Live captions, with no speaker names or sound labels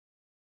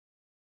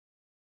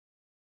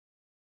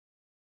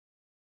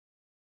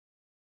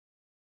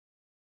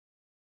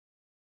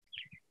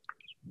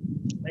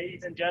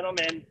Ladies and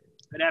gentlemen,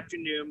 good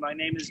afternoon. My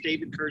name is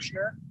David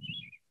Kirshner,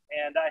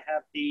 and I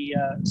have the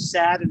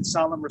sad and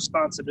solemn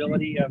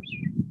responsibility of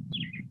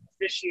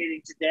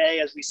officiating today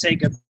as we say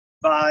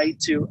goodbye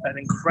to an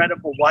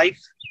incredible wife,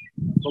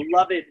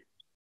 beloved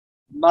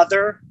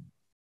mother,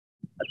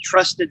 a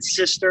trusted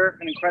sister,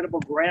 an incredible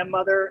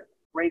grandmother,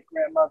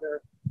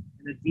 great-grandmother,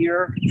 and a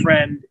dear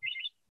friend,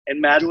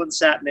 Emanu-El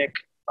Satnik,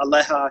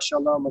 Aleha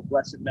Shalom, of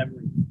blessed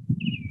memory.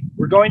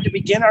 We're going to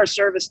begin our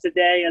service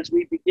today as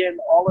we begin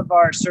all of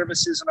our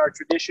services in our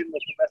tradition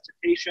with the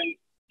recitation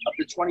of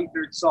the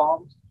 23rd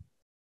Psalm.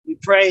 We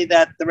pray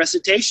that the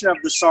recitation of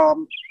the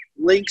Psalm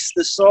links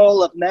the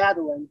soul of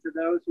Madeline to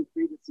those who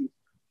previously.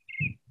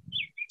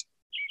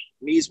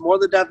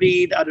 Mizmor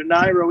David,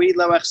 Adonai Roi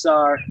Lo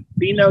Echzar,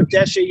 Bino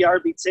Deshe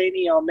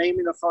Yarbitzeni Al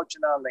Meimin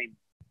Afochin Alein.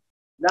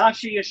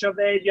 Nashi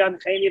Yeshoved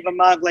Yancheni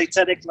V'Mag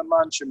Le'Tzedek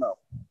L'man Shemo.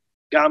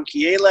 Gam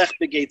ki elech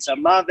begeitz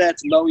hamavet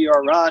lo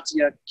yorat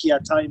ki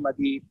atay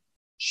madid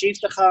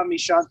shiftecha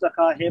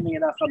mishantecha hemi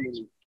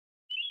enachamuni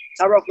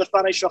tarok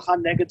lefanei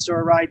shochan neged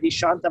zorai di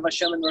shanta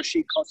v'Hashem en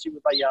roshi kosi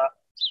v'baya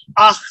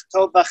ach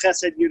tov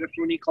v'chesed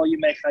yudafuni kol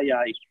yimei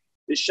chayai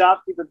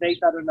v'shavti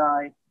b'beit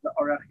Adonai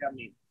v'orach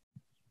yamin.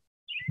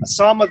 A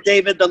Psalm of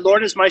David. The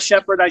Lord is my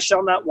shepherd, I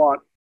shall not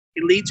want.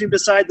 He leads me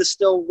beside the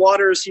still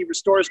waters. He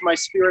restores my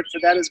spirit, for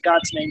that is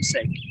God's name's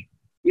sake.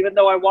 Even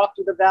though I walk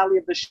through the valley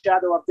of the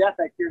shadow of death,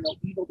 I fear no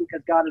evil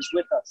because God is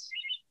with us.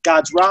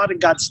 God's rod and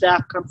God's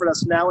staff comfort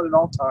us now and at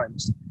all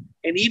times.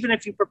 And even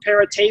if you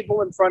prepare a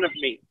table in front of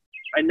me,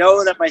 I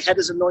know that my head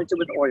is anointed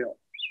with oil,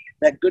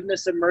 that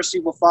goodness and mercy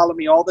will follow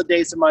me all the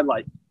days of my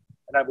life,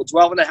 and I will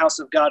dwell in the house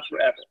of God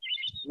forever.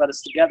 Let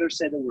us together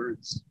say the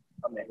words.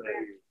 Amen.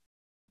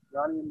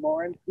 Ronnie and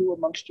Lauren, who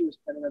amongst you is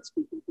planning on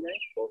speaking today?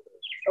 Both of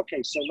us.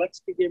 Okay, so let's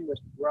begin with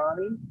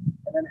Ronnie,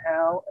 and then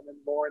Hal, and then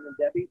Lauren and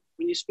Debbie.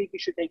 When you speak, you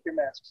should take your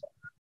masks off.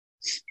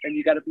 And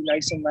you got to be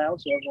nice and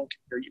loud so everyone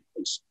can hear you,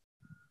 please.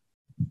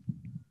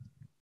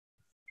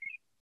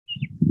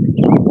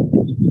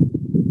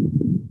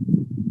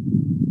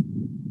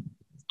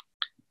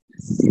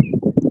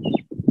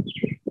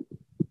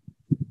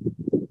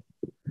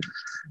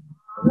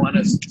 I want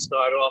to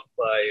start off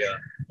by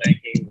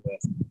thanking the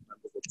members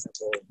of the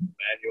Temple,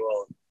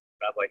 Emanu-El, and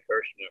Rabbi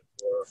Kirshner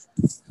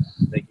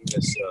for making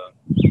this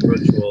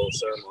virtual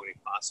ceremony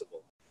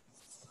possible.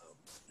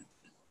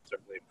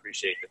 Certainly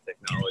appreciate the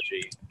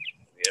technology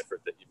and the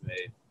effort that you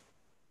made.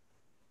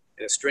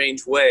 In a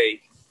strange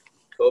way,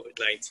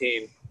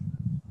 COVID-19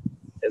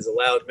 has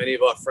allowed many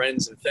of our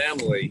friends and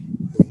family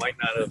who might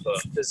not have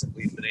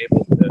physically been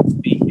able to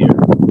be here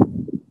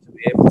to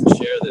be able to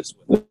share this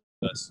with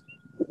us.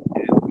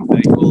 And we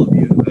thank all of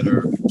you that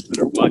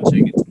are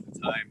watching and took the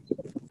time to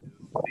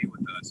be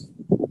with us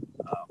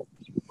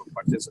for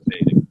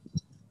participating.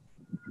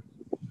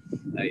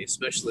 I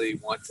especially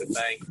want to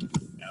thank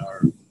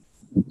our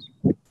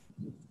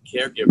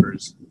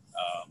caregivers,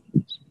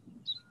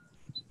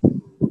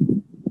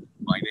 who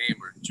my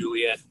name are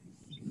Juliet,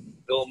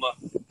 Vilma,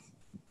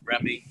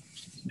 Remy,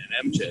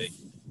 and MJ,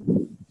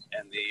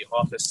 and the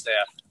office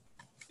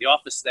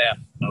staff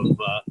of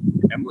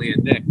Emily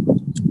and Nick,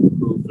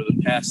 who for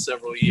the past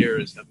several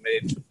years have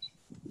made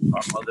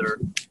our mother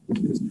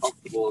as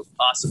comfortable as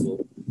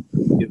possible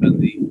given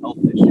the health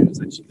issues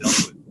that she dealt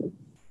with.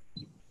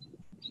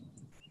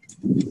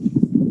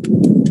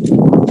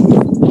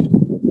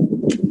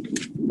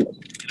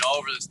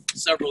 Over the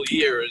several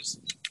years,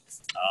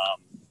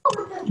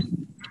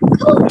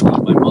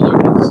 my mother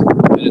has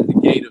been at the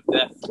gate of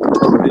death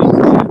many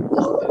times,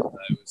 and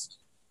I was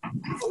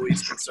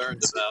always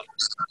concerned about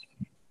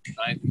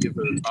trying to give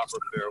her the proper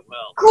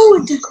farewell.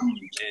 And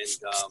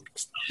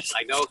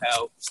I know how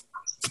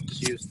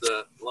she used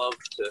to love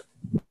to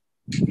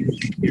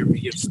hear me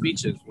give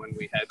speeches when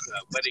we had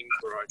weddings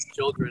for our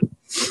children.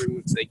 Everyone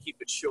would say, keep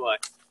it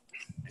short.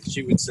 And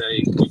she would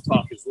say, you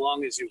talk as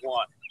long as you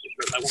want,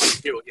 because I want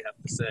to hear what you have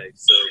to say.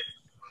 So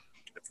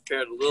I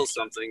prepared a little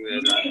something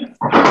that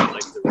I'd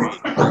like to read.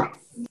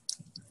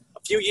 A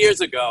few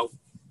years ago,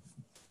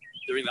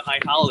 during the high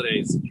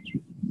holidays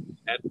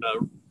at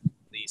the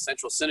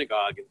Central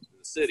Synagogue in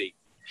the city,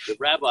 the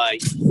rabbi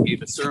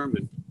gave a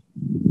sermon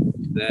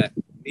that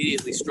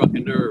immediately struck a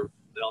nerve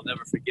that I'll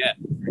never forget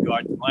in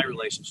regard to my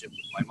relationship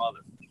with my mother.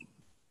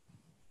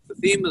 The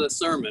theme of the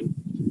sermon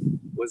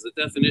was the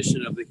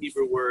definition of the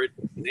Hebrew word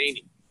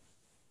hineni.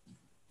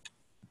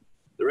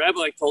 The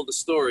rabbi told the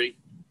story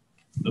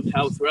of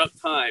how throughout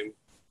time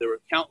there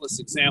were countless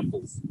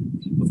examples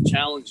of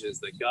challenges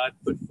that God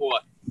put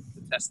forth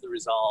to test the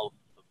resolve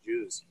of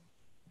Jews.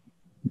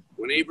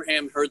 When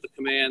Abraham heard the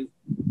command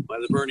by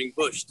the burning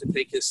bush to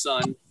take his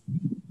son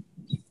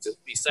to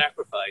be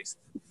sacrificed,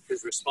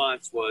 his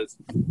response was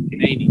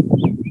hineni,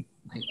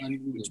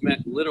 which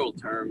meant in literal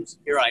terms,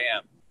 here I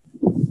am.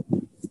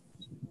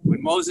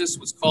 When Moses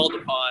was called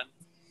upon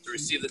to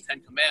receive the Ten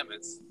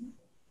Commandments,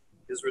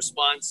 his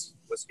response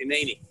was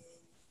hineni,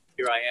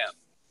 here I am.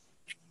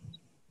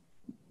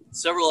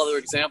 Several other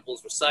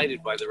examples were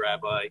cited by the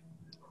rabbi,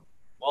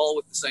 all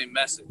with the same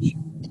message.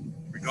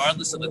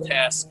 Regardless of the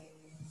task,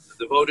 the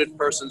devoted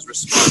person's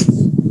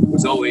response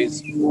was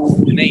always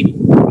Hineni.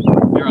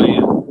 Here I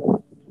am.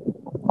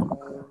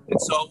 And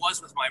so it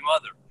was with my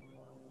mother.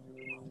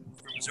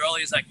 From as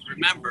early as I can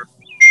remember,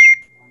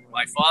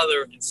 my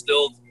father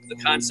instilled the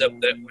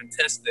concept that when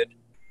tested,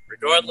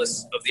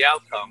 regardless of the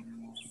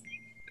outcome,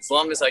 as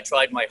long as I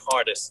tried my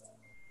hardest,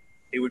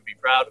 he would be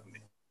proud of me.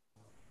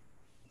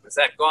 With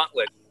that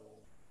gauntlet,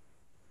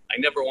 I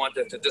never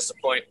wanted to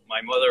disappoint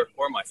my mother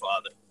or my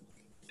father.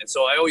 And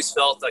so I always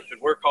felt I could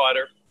work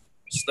harder,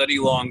 study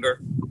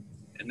longer,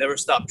 and never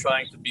stop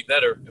trying to be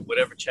better at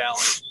whatever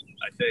challenge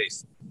I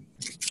faced.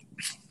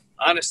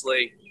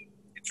 Honestly,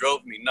 it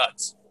drove me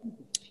nuts,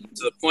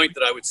 to the point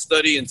that I would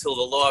study until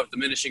the law of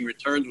diminishing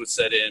returns would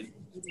set in,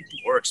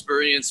 or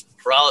experience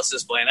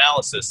paralysis by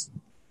analysis.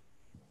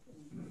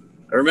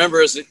 I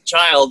remember as a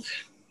child,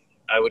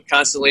 I would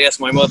constantly ask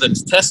my mother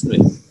to test me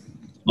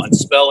on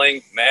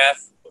spelling,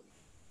 math,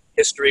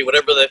 history,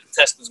 whatever the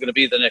test was going to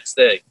be the next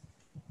day.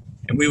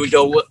 And we would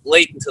go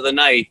late into the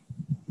night,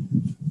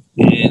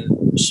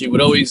 and she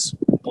would always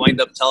wind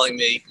up telling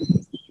me,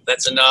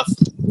 "That's enough.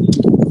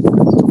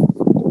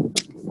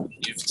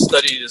 You've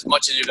studied as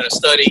much as you're going to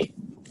study.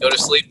 Go to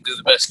sleep and do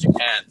the best you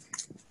can."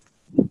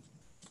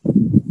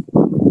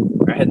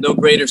 I had no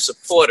greater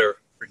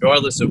supporter,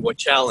 regardless of what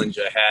challenge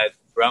I had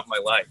throughout my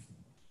life.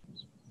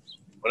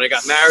 When I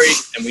got married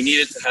and we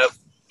needed to have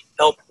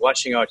help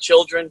watching our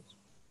children,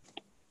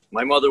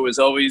 my mother was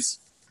always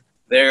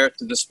there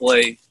to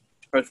display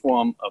her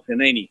form of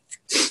Hineni.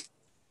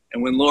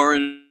 And when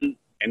Lauren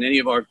and any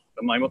of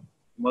my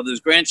mother's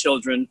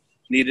grandchildren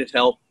needed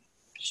help,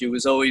 she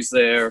was always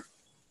there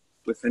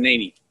with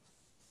Hineni.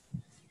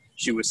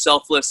 She was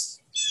selfless,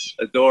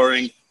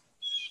 adoring,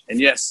 and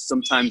yes,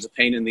 sometimes a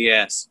pain in the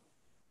ass.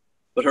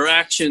 But her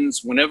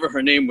actions, whenever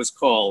her name was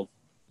called,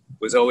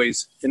 was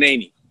always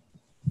Hineni.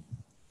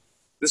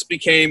 This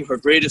became her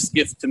greatest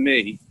gift to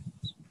me,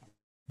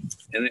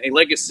 and a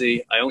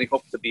legacy I only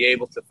hope to be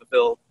able to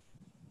fulfill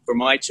for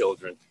my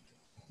children.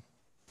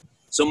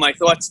 So my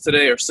thoughts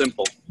today are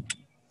simple.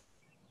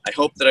 I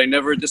hope that I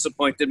never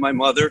disappointed my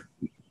mother,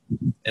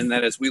 and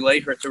that as we lay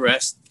her to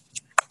rest,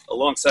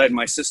 alongside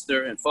my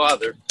sister and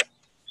father,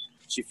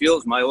 she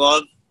feels my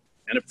love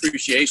and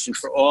appreciation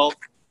for all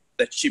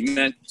that she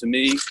meant to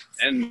me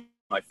and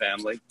my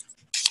family.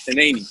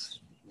 Hineni,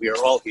 we are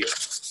all here.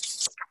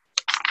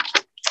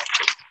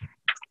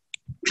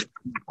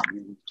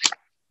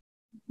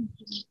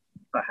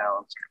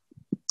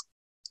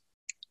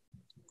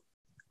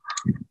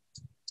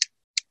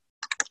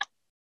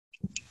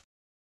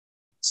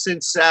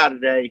 Since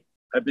Saturday,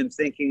 I've been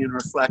thinking and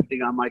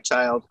reflecting on my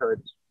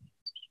childhood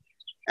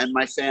and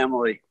my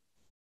family.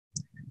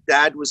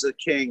 Dad was a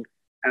king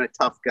and a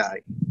tough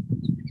guy.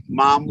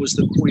 Mom was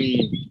the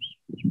queen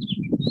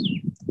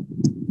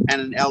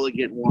and an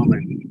elegant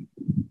woman.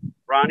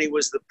 Ronnie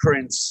was the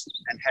prince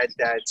and had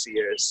Dad's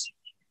ears.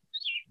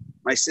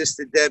 My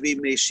sister Debbie,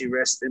 may she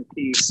rest in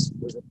peace,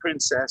 was a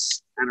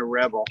princess and a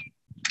rebel.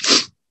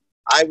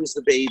 I was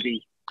the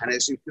baby, and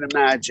as you can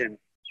imagine,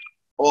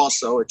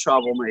 also a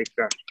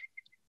troublemaker.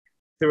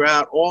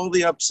 Throughout all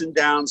the ups and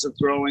downs of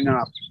growing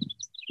up,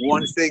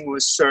 one thing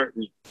was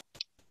certain.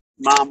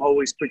 Mom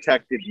always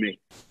protected me.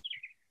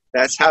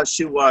 That's how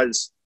she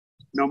was,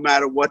 no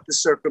matter what the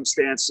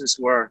circumstances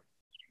were.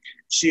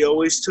 She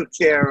always took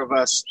care of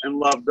us and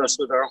loved us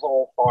with her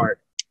whole heart,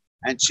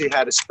 and she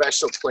had a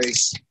special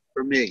place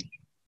for me.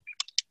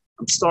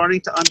 I'm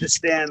starting to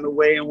understand the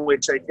way in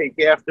which I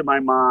take after my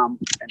mom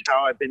and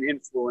how I've been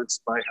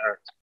influenced by her.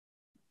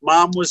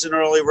 Mom was an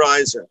early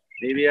riser.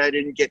 Maybe I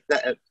didn't get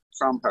that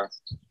from her.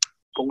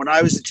 But when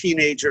I was a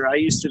teenager, I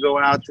used to go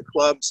out to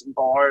clubs and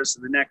bars,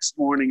 and the next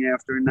morning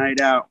after a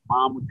night out,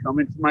 Mom would come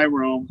into my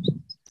room,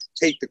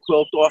 take the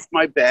quilt off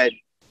my bed,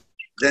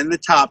 then the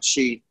top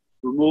sheet,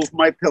 remove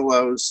my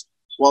pillows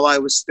while I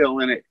was still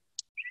in it.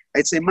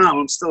 I'd say, "Mom,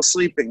 I'm still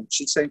sleeping."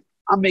 She'd say,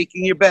 "I'm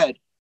making your bed."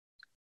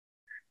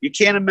 You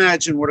can't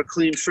imagine what a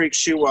clean freak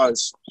she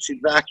was.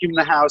 She'd vacuum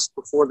the house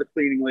before the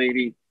cleaning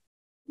lady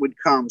would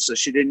come, so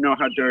she didn't know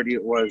how dirty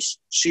it was.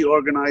 She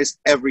organized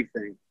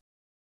everything.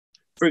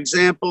 For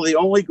example, the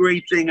only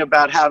great thing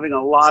about having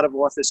a lot of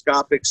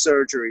orthoscopic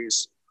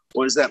surgeries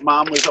was that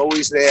Mom was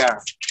always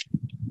there.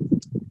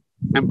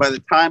 And by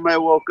the time I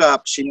woke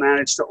up, she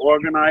managed to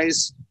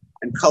organize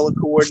and color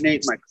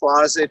coordinate my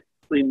closet,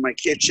 clean my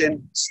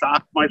kitchen,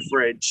 stock my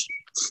fridge.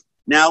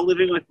 Now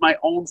living with my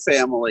own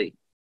family,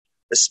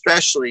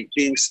 especially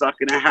being stuck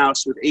in a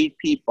house with 8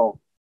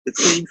 people, the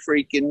clean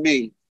freak in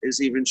me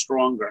is even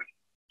stronger.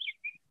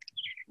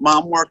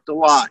 Mom worked a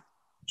lot.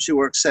 She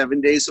worked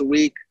 7 days a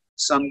week,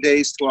 some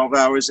days 12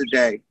 hours a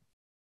day.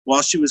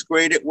 While she was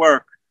great at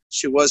work,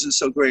 she wasn't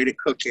so great at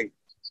cooking.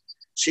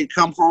 She'd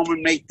come home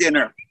and make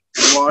dinner,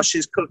 and while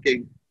she's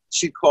cooking,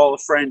 she'd call a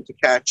friend to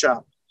catch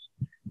up.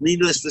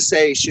 Needless to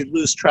say, she'd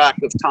lose track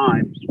of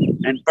time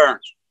and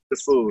burnt the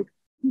food.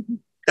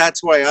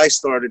 That's why I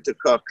started to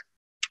cook.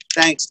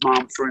 Thanks,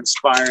 Mom, for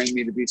inspiring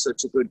me to be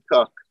such a good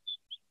cook.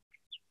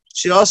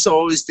 She also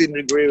always didn't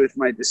agree with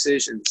my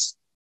decisions,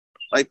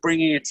 like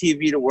bringing a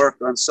TV to work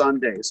on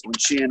Sundays when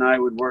she and I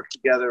would work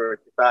together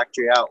at the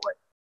factory outlet.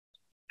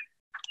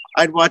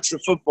 I'd watch the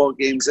football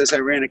games as I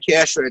ran a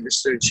cash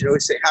register, and she'd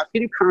always say, how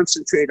can you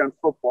concentrate on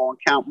football and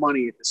count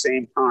money at the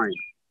same time?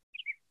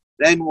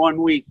 Then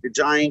one week, the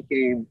Giant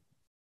game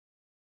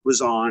was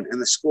on,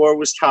 and the score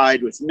was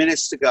tied with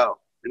minutes to go.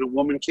 And a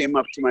woman came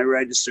up to my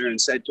register and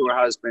said to her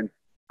husband,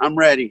 I'm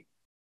ready.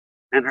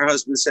 And her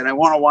husband said, I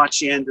want to watch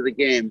the end of the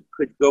game.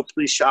 Could you go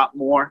please shop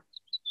more?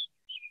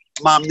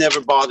 Mom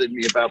never bothered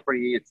me about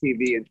bringing a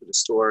TV into the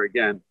store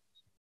again.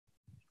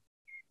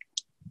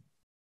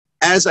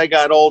 As I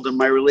got older,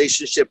 my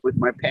relationship with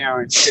my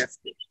parents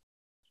shifted.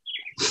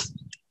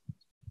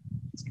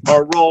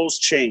 Our roles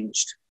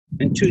changed.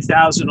 In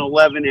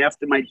 2011,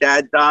 after my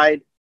dad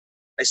died,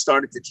 I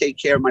started to take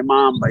care of my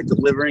mom by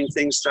delivering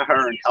things to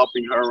her and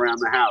helping her around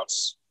the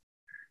house.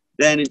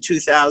 Then in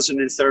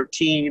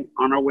 2013,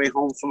 on our way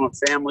home from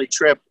a family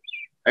trip,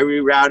 I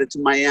rerouted to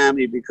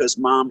Miami because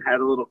Mom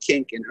had a little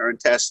kink in her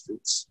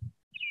intestines.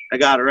 I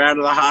got her out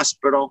of the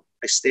hospital.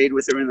 I stayed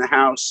with her in the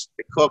house.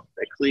 I cooked,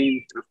 I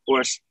cleaned, and of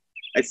course,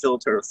 I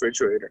filled her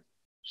refrigerator.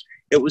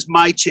 It was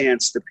my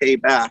chance to pay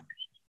back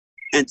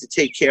and to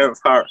take care of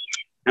her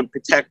and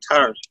protect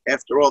her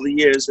after all the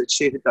years that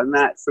she had done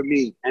that for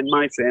me and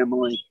my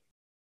family.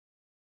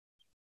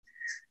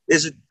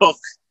 There's a book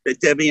that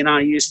Debbie and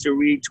I used to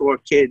read to our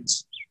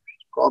kids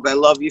called I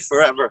Love You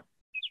Forever.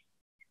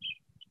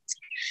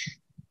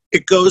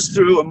 It goes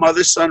through a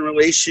mother-son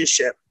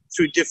relationship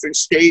through different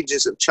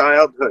stages of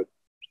childhood.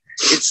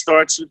 It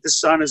starts with the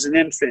son as an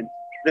infant,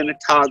 then a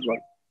toddler,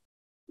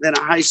 then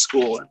a high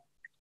schooler,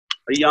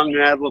 a young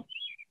adult,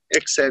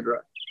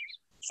 etc.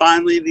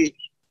 Finally, the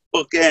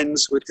book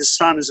ends with the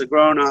son as a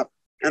grown-up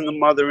and the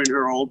mother in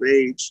her old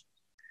age.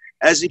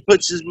 As he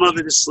puts his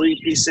mother to sleep,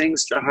 he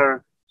sings to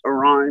her a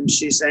rhyme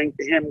she sang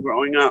to him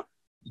growing up.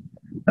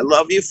 I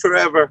love you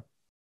forever.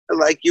 I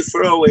like you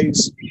for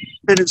always.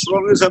 And as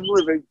long as I'm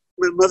living,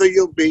 my mother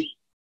you'll be.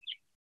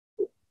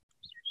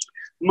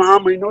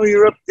 Mom, I know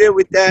you're up there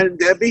with Dad and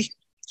Debbie,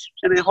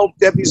 and I hope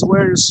Debbie's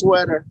wearing a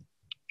sweater.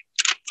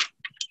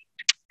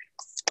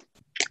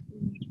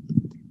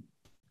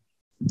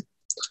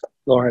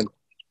 Lauren.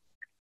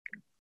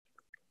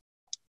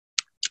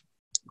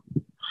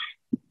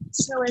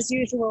 So as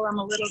usual, I'm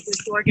a little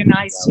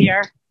disorganized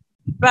here,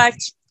 but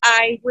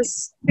I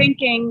was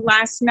thinking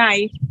last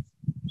night,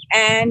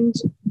 and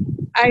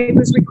I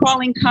was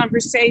recalling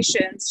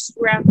conversations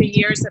throughout the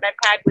years that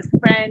I've had with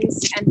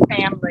friends and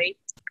family,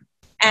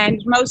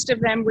 and most of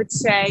them would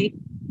say,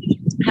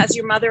 how's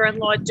your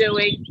mother-in-law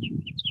doing?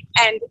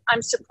 And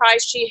I'm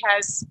surprised she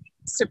has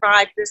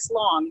survived this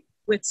long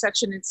with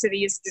such an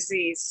insidious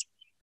disease.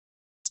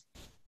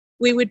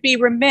 We would be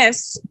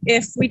remiss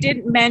if we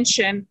didn't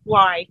mention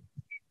why,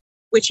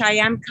 which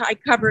I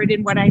covered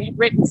in what I had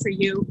written for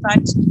you,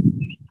 but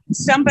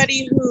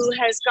somebody who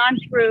has gone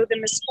through the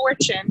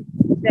misfortune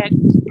that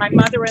my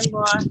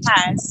mother-in-law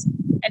has,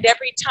 and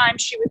every time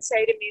she would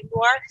say to me,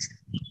 Laura,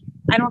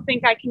 I don't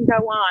think I can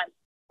go on,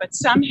 but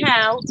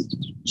somehow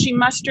she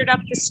mustered up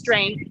the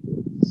strength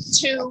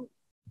to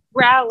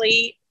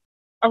rally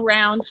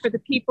around for the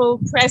people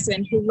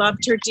present who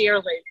loved her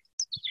dearly.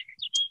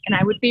 And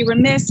I would be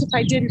remiss if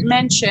I didn't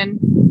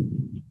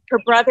mention her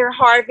brother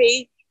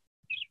Harvey,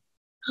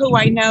 who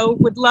I know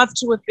would love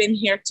to have been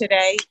here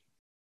today.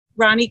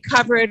 Ronnie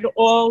covered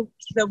all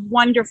the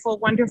wonderful,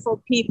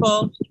 wonderful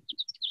people,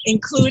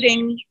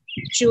 including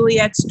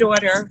Juliet's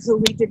daughter, who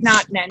we did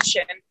not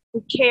mention,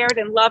 who cared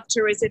and loved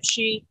her as if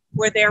she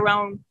were their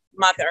own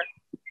mother.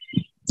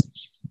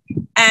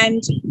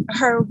 And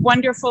her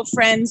wonderful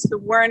friends, the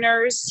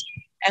Werners,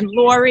 and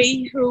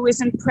Lori, who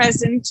isn't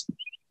present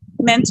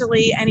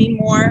mentally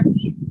anymore,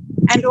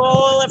 and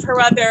all of her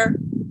other,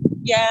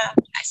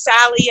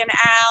 Sally and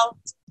Al,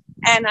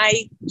 and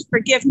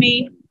forgive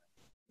me,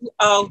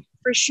 oh,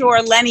 for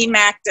sure, Lenny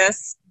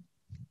Mactus,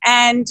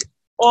 and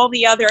all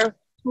the other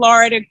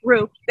Florida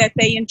group that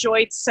they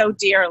enjoyed so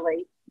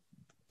dearly,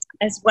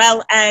 as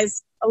well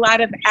as a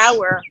lot of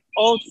our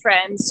old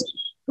friends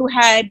who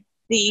had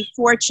the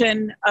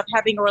fortune of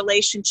having a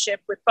relationship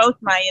with both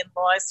my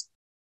in-laws,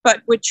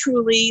 but would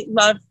truly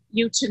love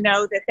you to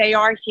know that they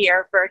are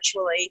here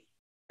virtually.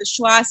 The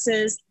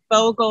Schlosses, the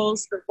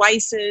Vogels, the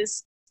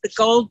Weisses, the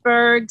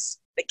Goldbergs,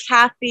 the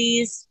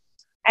Cathys,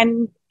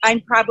 and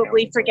I'm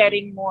probably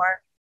forgetting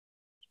more.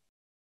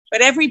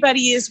 But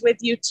everybody is with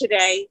you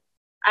today,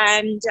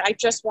 and I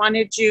just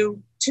wanted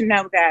you to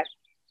know that.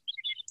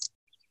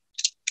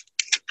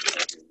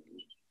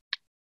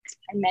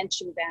 I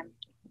mentioned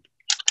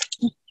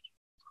them.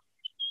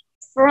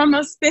 For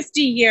almost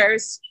 50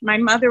 years, my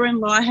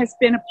mother-in-law has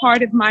been a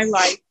part of my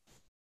life.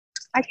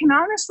 I can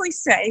honestly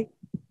say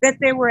that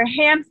there were a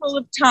handful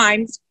of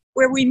times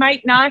where we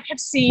might not have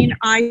seen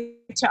eye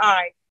to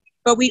eye,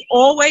 but we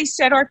always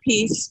said our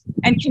piece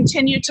and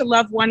continued to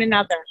love one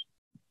another.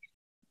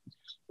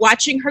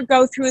 Watching her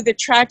go through the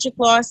tragic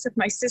loss of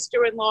my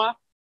sister-in-law,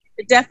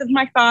 the death of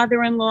my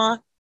father-in-law,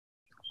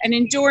 and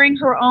enduring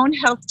her own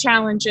health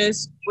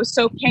challenges was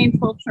so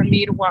painful for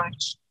me to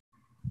watch.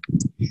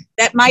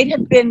 That might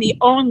have been the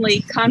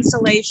only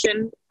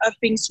consolation of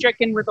being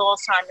stricken with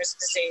Alzheimer's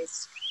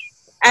disease.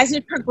 As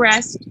it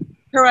progressed,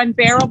 Her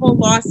unbearable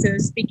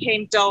losses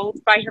became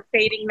dulled by her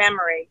fading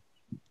memory.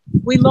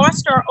 We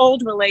lost our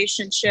old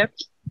relationship,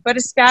 but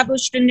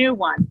established a new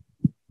one,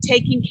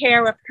 taking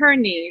care of her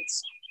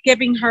needs,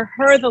 giving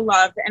her the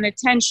love and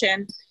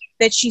attention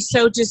that she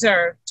so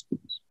deserved.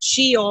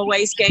 She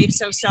always gave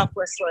so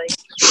selflessly.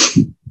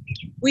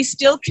 We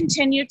still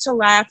continued to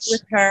laugh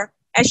with her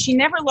as she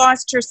never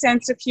lost her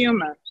sense of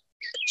humor.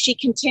 She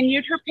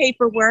continued her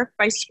paperwork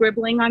by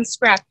scribbling on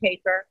scrap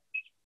paper,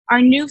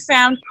 our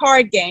newfound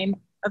card game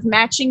of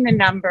matching the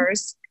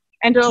numbers,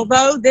 and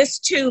although this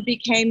too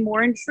became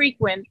more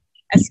infrequent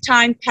as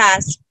time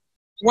passed,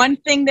 one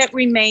thing that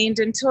remained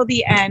until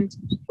the end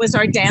was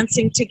our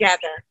dancing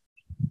together.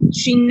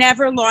 She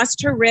never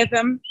lost her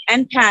rhythm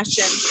and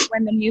passion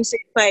when the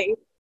music played.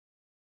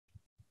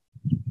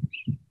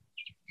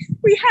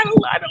 We had a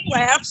lot of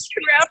laughs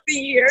throughout the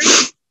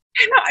years,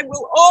 and I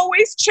will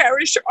always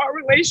cherish our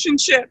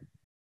relationship.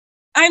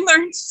 I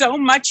learned so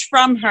much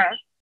from her,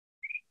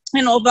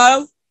 and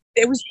although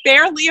there was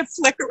barely a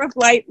flicker of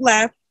light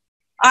left,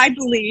 I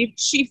believe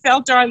she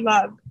felt our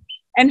love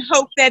and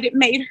hoped that it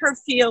made her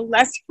feel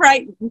less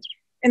frightened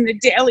in the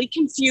daily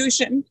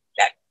confusion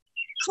that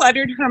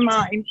cluttered her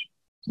mind.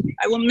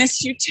 I will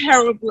miss you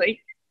terribly.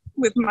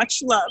 With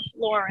much love,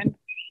 Lauren.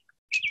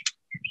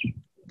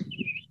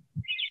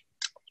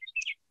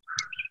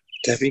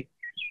 Debbie?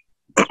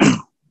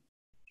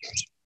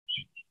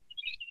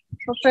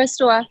 Well,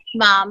 first off,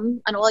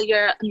 Mom, on all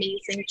your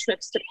amazing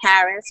trips to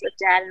Paris with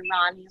Dad and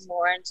Ronnie and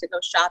Lauren to go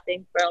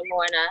shopping for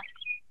Lorna,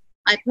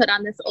 I put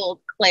on this old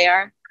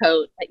Claire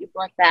coat that you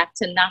brought back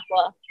to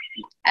Napa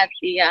at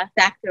the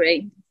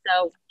factory.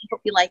 So I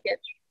hope you like it.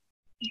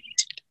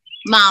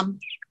 Mom,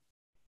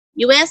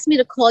 you asked me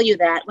to call you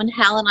that when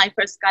Hal and I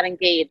first got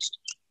engaged.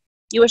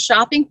 You were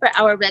shopping for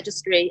our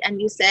registry and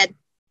you said,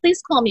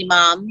 please call me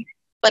Mom.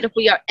 But if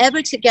we are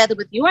ever together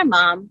with your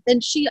mom,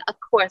 then she, of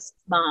course,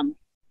 is Mom.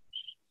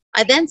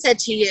 I then said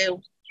to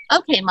you,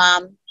 okay,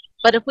 Mom,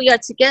 but if we are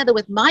together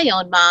with my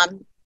own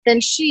mom, then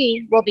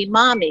she will be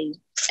Mommy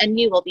and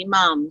you will be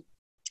Mom.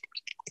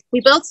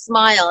 We both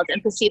smiled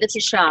and proceeded to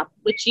shop,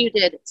 which you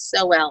did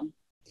so well.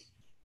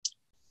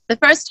 The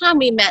first time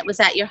we met was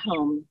at your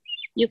home.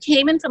 You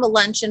came in from a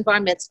luncheon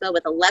bar mitzvah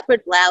with a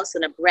leopard blouse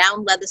and a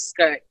brown leather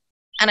skirt.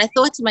 And I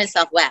thought to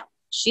myself, wow,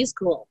 she's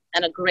cool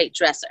and a great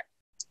dresser.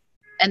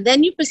 And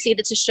then you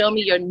proceeded to show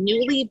me your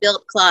newly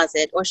built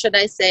closet, or should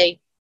I say,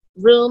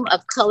 room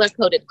of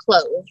color-coded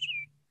clothes.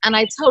 And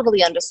I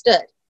totally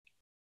understood.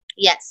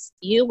 Yes,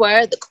 you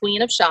were the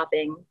queen of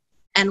shopping,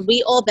 and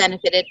we all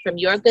benefited from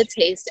your good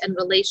taste and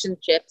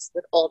relationships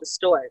with all the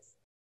stores.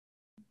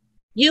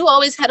 You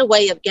always had a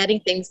way of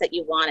getting things that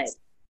you wanted.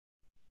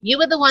 You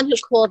were the one who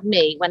called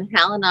me when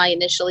Hal and I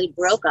initially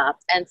broke up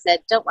and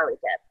said, don't worry,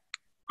 Deb.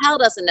 Hal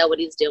doesn't know what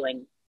he's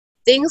doing.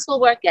 Things will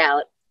work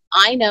out.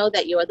 I know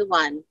that you're the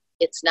one.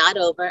 It's not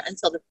over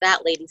until the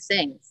fat lady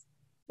sings,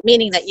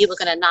 meaning that you were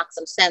going to knock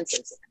some sense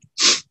into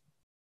him.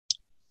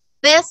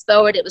 Fast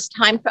forward, it was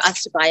time for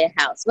us to buy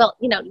a house. Well,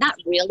 not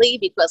really,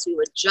 because we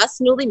were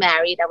just newly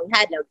married and we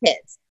had no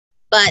kids.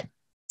 But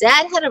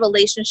Dad had a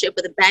relationship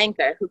with a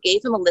banker who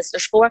gave him a list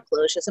of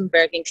foreclosures in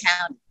Bergen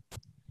County.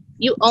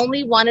 You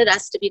only wanted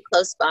us to be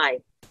close by.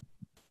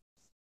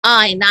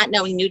 I, not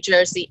knowing New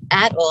Jersey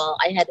at all,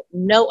 I had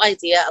no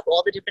idea of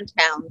all the different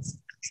towns.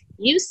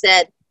 You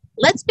said,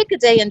 let's pick a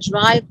day and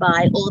drive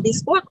by all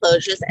these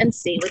foreclosures and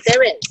see what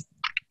there is.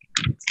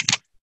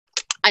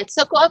 I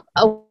took off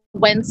a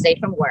Wednesday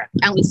from work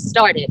and we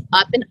started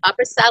up in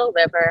Upper Saddle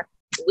River,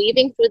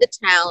 weaving through the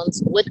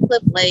towns,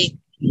 Woodcliff Lake,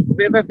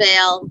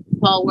 Rivervale,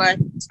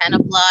 Polworth,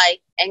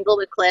 Tenafly,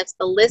 Englewood Cliffs.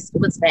 The list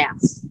was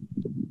vast.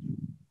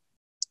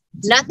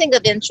 Nothing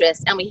of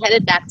interest, and we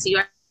headed back to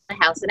your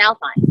house in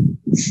Alpine.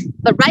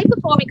 But right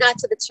before we got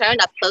to the turn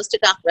up close to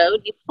Dock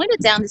Road, you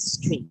pointed down the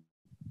street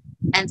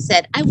and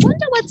said, I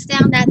wonder what's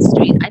down that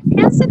street. I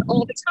pass it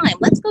all the time.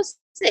 Let's go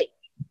see.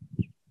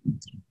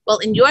 Well,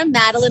 in your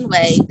Madeline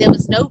way, there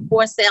was no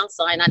for sale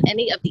sign on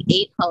any of the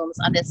 8 homes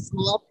on this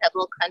small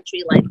pebble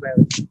country-like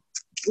road.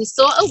 We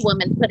saw a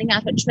woman putting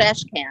out her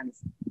trash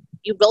cans.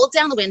 You rolled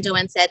down the window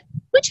and said,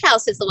 which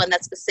house is the one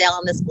that's for sale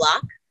on this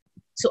block?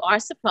 To our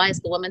surprise,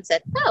 the woman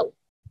said, oh,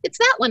 it's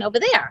that one over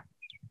there.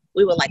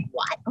 We were like,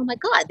 what? Oh my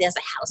God, there's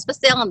a house for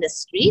sale on this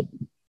street?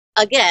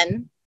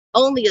 Again,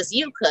 only as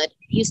you could,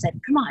 you said,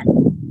 come on.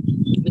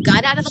 We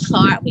got out of the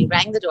car and we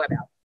rang the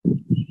doorbell.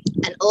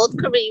 An old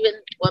Korean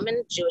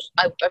woman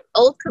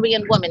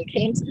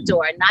came to the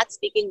door, not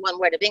speaking one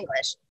word of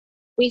English.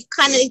 We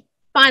kind of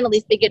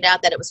finally figured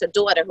out that it was her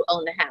daughter who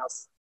owned the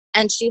house,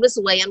 and she was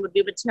away and would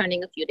be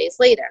returning a few days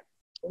later.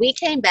 We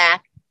came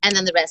back, and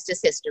then the rest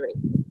is history.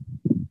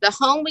 The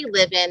home we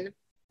live in,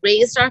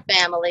 raised our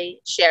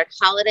family, shared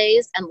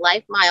holidays and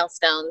life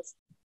milestones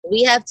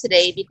we have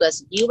today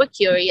because you were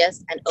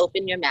curious and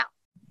opened your mouth.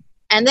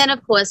 And then,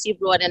 of course, you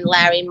brought in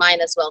Larry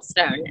Minus-Well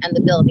Stern, and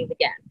the building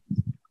began.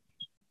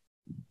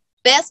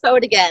 Fast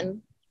forward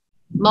again,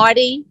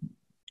 Marty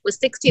was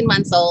 16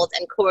 months old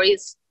and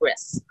Corey's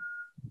Chris.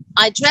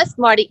 I dressed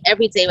Marty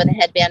every day with a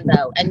headband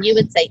bow, and you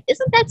would say,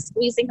 isn't that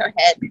squeezing her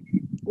head?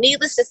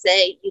 Needless to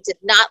say, you did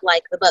not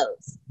like the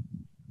bows.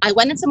 I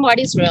went into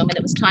Marty's room and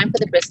it was time for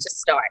the bris to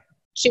start.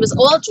 She was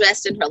all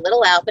dressed in her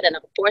little outfit and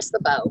of course the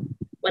bow.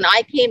 When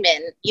I came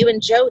in, you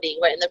and Jody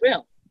were in the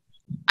room.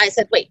 I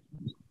said, wait,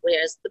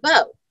 where's the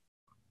bow?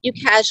 You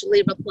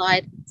casually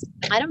replied,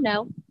 I don't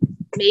know.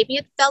 Maybe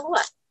it fell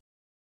off.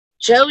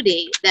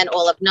 Jody, then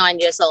all of 9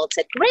 years old,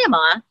 said,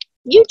 Grandma,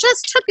 you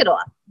just took it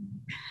off.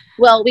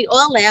 Well, we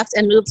all laughed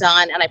and moved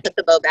on, and I put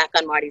the bow back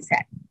on Marty's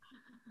head.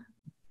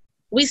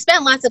 We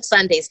spent lots of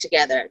Sundays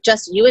together,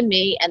 just you and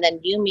me, and then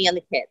you, me, and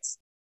the kids.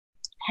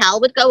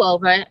 Hal would go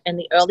over in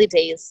the early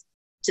days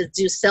to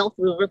do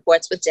sell-through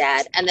reports with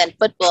Dad, and then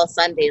football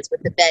Sundays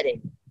with the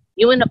betting.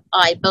 You and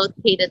I both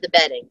hated the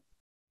betting.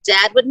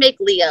 Dad would make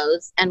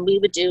Leos, and we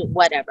would do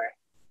whatever.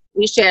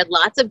 We shared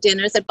lots of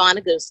dinners at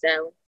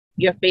Bonagusto,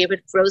 your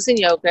favorite frozen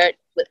yogurt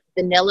with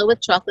vanilla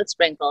with chocolate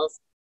sprinkles,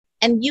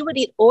 and you would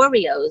eat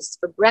Oreos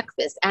for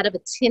breakfast out of a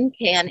tin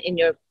can in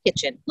your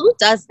kitchen. Who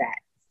does that?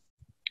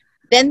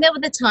 Then there were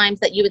the times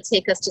that you would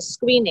take us to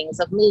screenings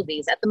of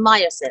movies at the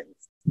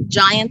Meyersons,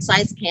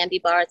 giant-sized candy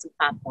bars and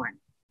popcorn.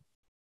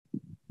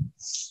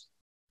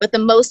 But the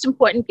most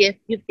important gift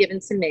you've given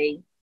to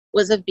me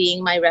was of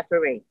being my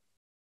referee.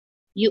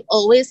 You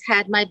always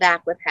had my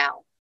back with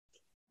Hal.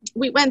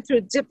 We went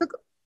through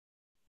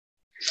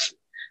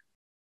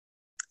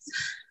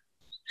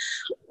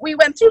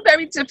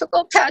very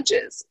difficult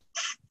patches,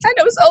 and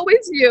it was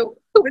always you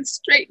who would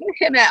straighten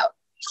him out.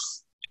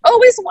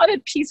 Always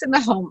wanted peace in the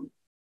home.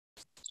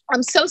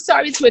 I'm so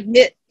sorry to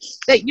admit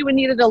that you were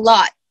needed a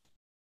lot,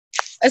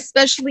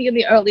 especially in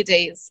the early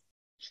days.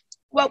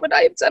 What would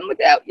I have done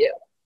without you?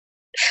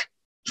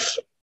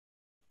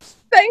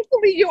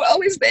 Thankfully, you were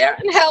always there,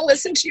 and Hal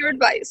listened to your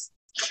advice.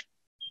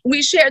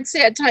 We shared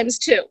sad times,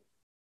 too.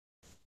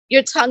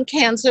 Your tongue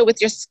cancer with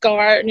your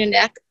scar on your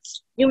neck,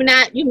 you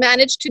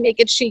managed to make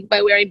it chic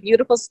by wearing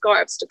beautiful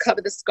scarves to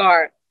cover the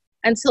scar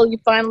until you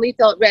finally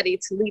felt ready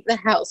to leave the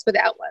house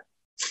without one.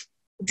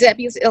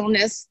 Debbie's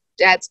illness,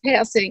 Dad's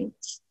passing,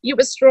 you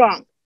were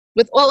strong.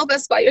 With all of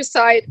us by your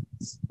side,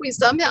 we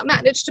somehow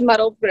managed to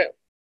muddle through.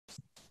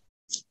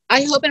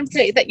 I hope and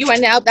pray that you are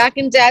now back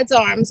in Dad's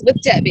arms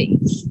with Debbie,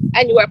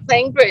 and you are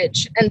playing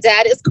bridge, and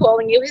Dad is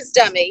calling you his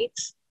dummy,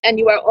 and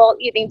you are all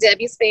eating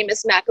Debbie's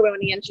famous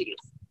macaroni and cheese.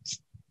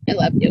 I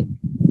love you.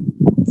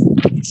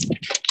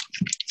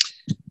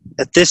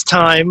 At this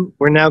time,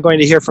 we're now going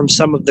to hear from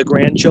some of the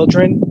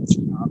grandchildren.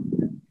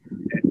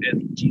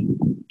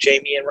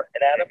 Jamie and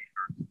Adam?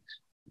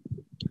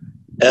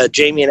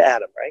 Jamie and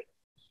Adam, right?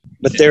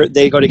 But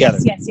they go together.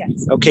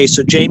 Yes. Okay,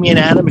 so Jamie and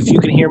Adam, if you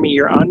can hear me,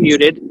 you're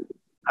unmuted.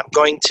 I'm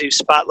going to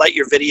spotlight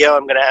your video.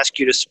 I'm going to ask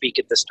you to speak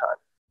at this time.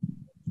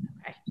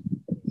 Okay.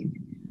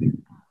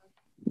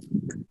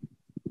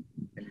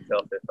 Can you tell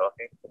if they're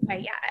talking? Okay,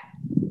 yeah.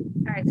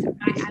 All right, so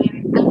I'm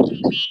Jamie,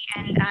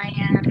 and I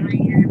am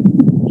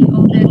the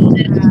oldest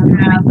of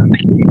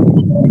my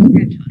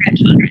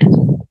grandchildren.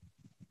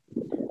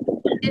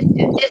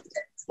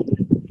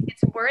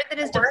 It's a word that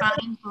has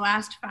defined the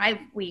last 5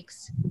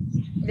 weeks.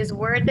 It is a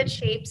word that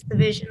shapes the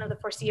vision of the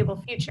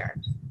foreseeable future.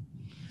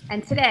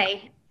 And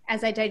today,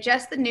 as I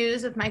digest the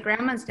news of my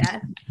grandma's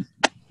death,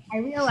 I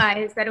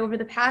realize that over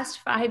the past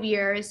 5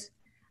 years,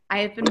 I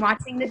have been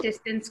watching the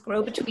distance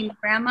grow between the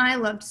grandma I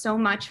loved so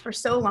much for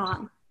so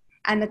long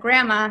and the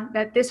grandma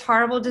that this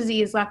horrible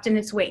disease left in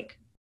its wake.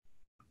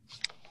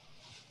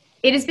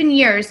 It has been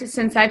years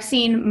since I've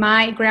seen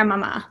my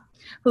grandmama,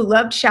 who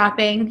loved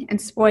shopping and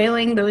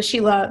spoiling those she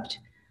loved,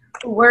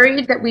 who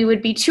worried that we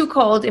would be too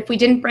cold if we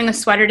didn't bring a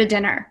sweater to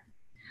dinner,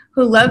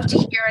 who loved to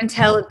hear and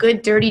tell a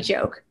good dirty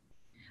joke,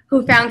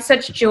 who found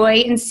such joy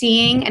in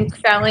seeing and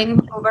felling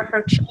over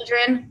her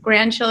children,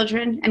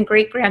 grandchildren, and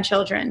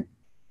great-grandchildren,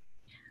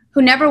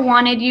 who never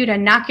wanted you to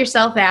knock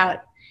yourself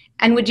out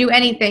and would do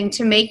anything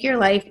to make your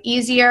life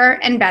easier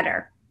and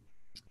better.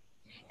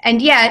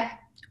 And yet,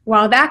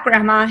 while that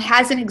grandma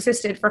hasn't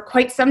existed for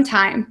quite some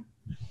time,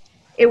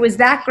 it was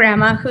that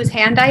grandma whose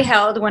hand I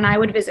held when I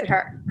would visit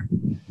her.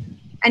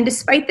 And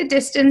despite the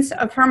distance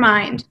of her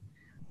mind,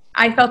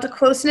 I felt a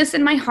closeness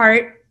in my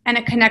heart and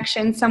a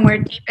connection somewhere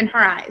deep in her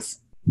eyes.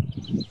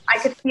 I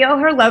could feel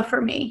her love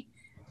for me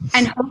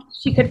and hoped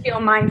she could feel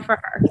mine for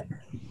her.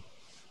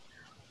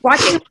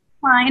 Watching her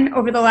decline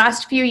over the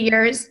last few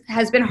years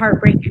has been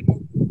heartbreaking.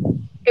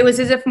 It was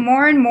as if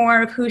more and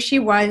more of who she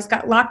was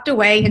got locked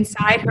away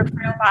inside her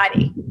frail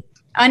body,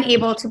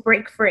 unable to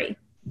break free.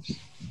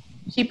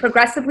 She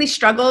progressively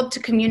struggled to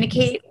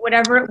communicate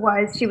whatever it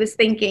was she was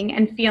thinking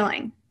and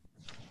feeling.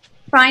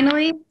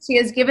 Finally, she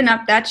has given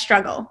up that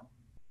struggle,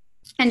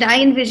 and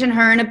I envision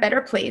her in a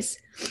better place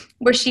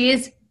where she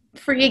is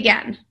free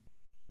again.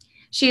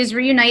 She is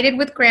reunited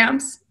with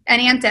Gramps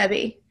and Aunt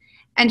Debbie,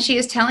 and she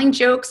is telling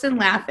jokes and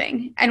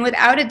laughing, and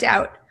without a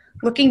doubt,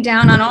 looking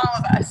down on all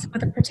of us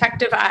with a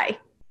protective eye.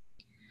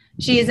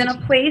 She is in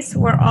a place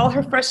where all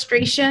her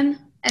frustration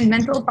and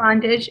mental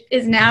bondage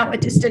is now a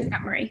distant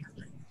memory.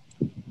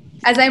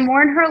 As I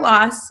mourn her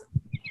loss,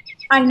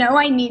 I know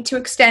I need to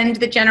extend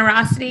the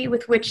generosity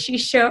with which she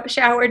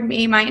showered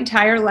me my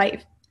entire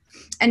life,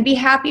 and be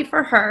happy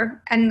for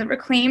her and the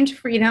reclaimed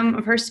freedom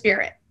of her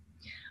spirit.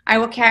 I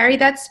will carry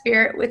that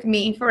spirit with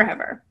me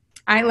forever.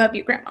 I love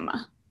you,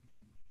 Grandmama.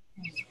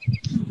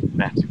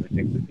 Matthew, I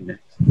think, would be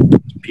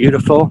next.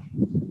 Beautiful.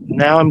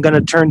 Now I'm going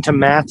to turn to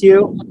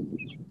Matthew,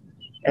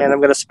 and I'm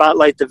going to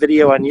spotlight the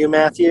video on you,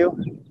 Matthew,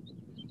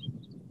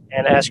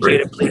 and ask you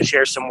to please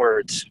share some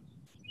words.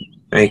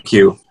 Thank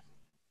you.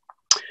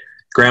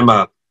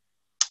 Grandma,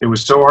 it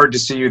was so hard to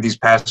see you these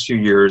past few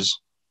years,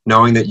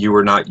 knowing that you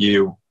were not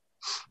you.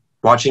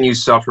 Watching you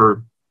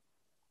suffer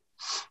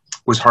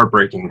was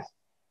heartbreaking.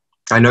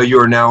 I know you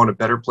are now in a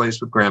better place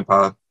with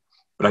Grandpa,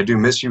 but I do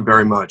miss you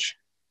very much.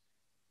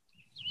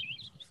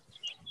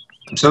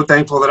 I'm so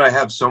thankful that I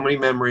have so many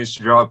memories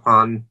to draw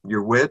upon.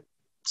 Your wit,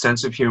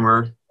 sense of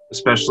humor,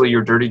 especially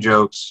your dirty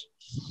jokes,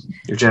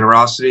 your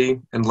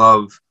generosity and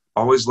love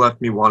always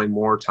left me wanting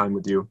more time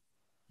with you.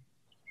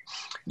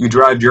 You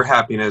derived your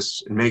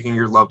happiness in making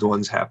your loved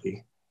ones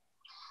happy.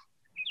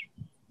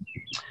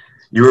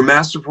 You were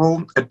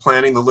masterful at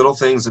planning the little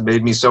things that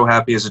made me so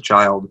happy as a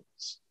child.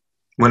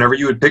 Whenever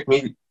you would pick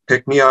me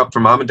up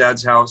from Mom and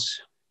Dad's house,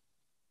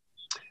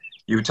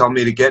 you would tell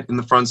me to get in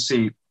the front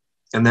seat,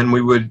 and then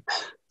when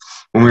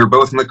we were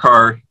both in the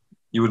car,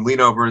 you would lean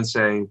over and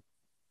say,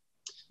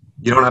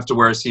 "You don't have to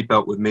wear a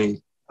seatbelt with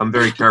me. I'm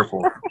very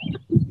careful."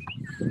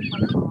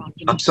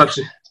 Not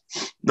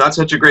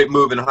such a great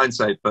move in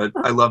hindsight, but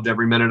I loved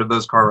every minute of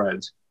those car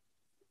rides.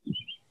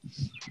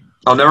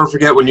 I'll never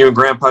forget when you and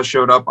Grandpa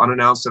showed up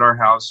unannounced at our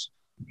house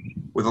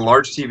with a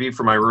large TV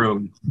for my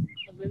room.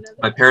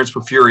 My parents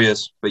were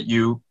furious, but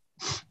you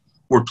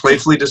were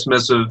playfully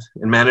dismissive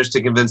and managed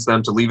to convince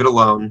them to leave it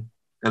alone,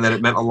 and that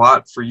it meant a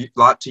lot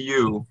to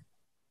you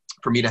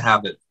for me to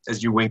have it,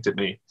 as you winked at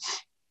me.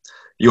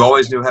 You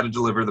always knew how to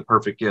deliver the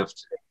perfect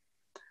gift.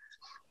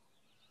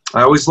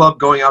 I always loved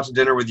going out to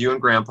dinner with you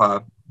and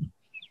Grandpa.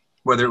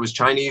 Whether it was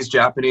Chinese,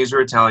 Japanese,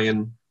 or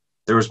Italian,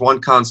 there was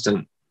one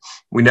constant.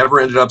 We never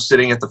ended up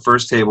sitting at the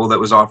first table that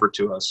was offered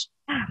to us.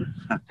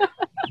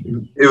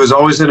 It was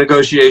always a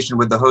negotiation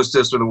with the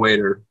hostess or the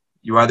waiter.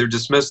 You either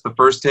dismissed the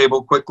first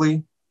table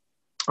quickly,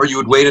 or you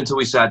would wait until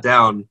we sat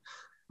down,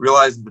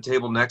 realize that the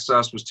table next to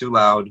us was too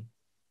loud,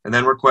 and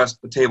then request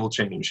a table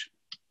change.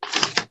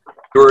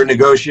 You were a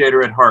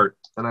negotiator at heart,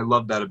 and I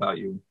loved that about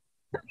you.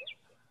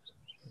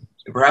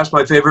 And perhaps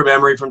my favorite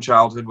memory from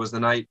childhood was the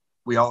night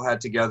we all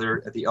had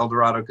together at the El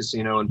Dorado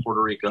Casino in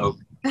Puerto Rico.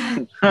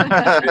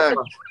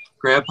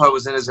 Grandpa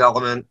was in his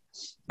element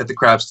at the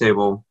craps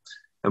table,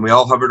 and we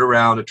all hovered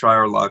around to try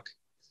our luck.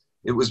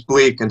 It was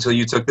bleak until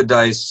you took the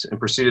dice and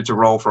proceeded to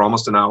roll for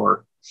almost an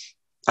hour.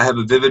 I have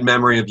a vivid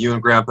memory of you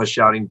and Grandpa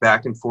shouting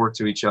back and forth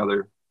to each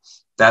other,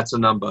 "That's a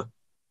number."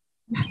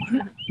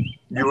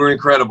 You were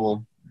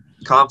incredible,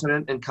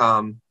 confident and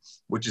calm,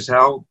 which is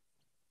how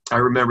I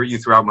remember you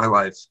throughout my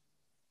life.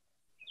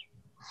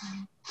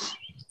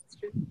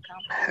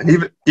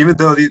 And even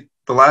though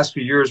the last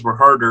few years were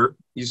harder,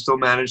 you still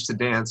managed to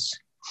dance.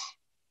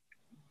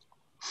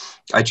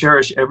 I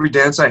cherish every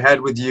dance I had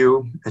with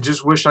you and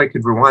just wish I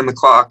could rewind the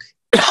clock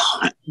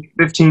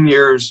 15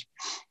 years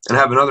and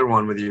have another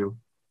one with you.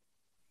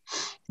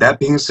 That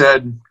being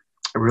said,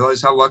 I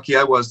realize how lucky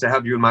I was to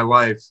have you in my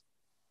life,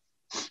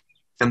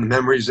 and the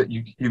memories that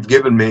you've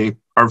given me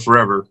are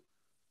forever.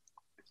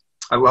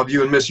 I love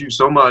you and miss you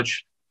so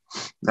much.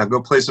 Now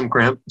go play some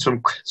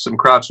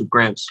craps with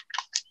Gramps.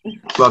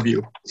 Love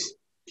you.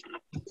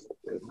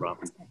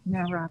 Robin.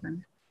 No,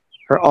 Robin.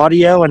 Her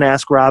audio, and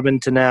ask Robin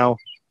to now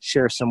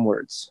share some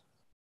words.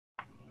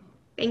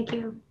 Thank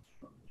you.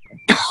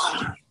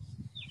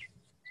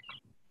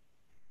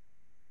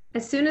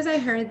 As soon as I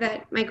heard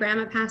that my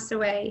grandma passed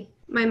away,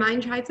 my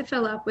mind tried to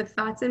fill up with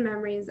thoughts and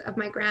memories of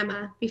my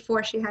grandma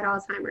before she had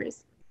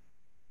Alzheimer's.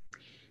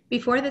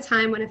 Before the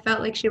time when it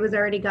felt like she was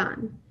already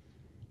gone.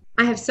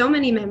 I have so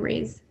many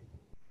memories,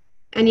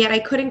 and yet I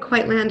couldn't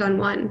quite land on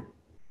one.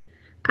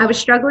 I was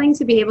struggling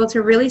to be able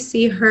to really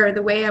see her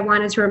the way I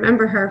wanted to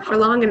remember her for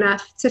long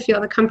enough to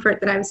feel the comfort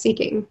that I was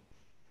seeking.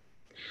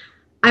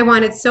 I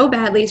wanted so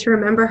badly to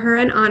remember her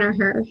and honor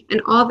her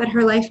and all that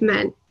her life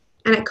meant,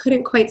 and I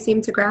couldn't quite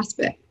seem to grasp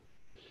it.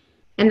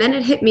 And then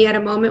it hit me at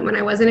a moment when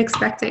I wasn't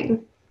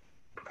expecting.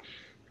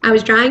 I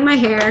was drying my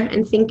hair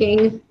and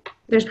thinking,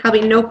 there's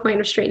probably no point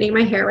of straightening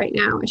my hair right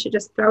now. I should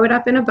just throw it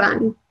up in a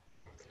bun.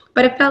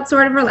 But it felt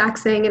sort of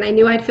relaxing, and I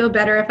knew I'd feel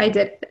better if I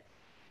did it.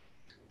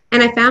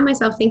 And I found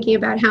myself thinking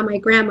about how my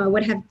grandma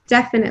would have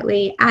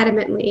definitely,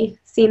 adamantly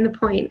seen the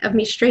point of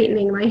me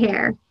straightening my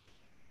hair.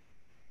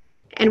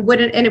 And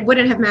it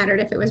wouldn't have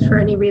mattered if it was for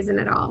any reason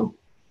at all.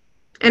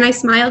 And I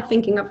smiled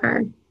thinking of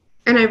her.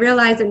 And I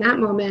realized in that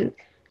moment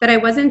that I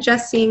wasn't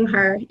just seeing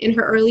her in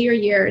her earlier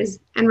years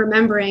and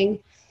remembering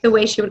the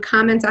way she would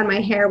comment on my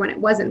hair when it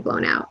wasn't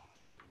blown out.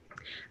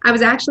 I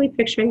was actually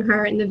picturing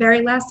her in the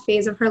very last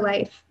phase of her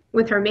life,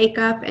 with her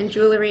makeup and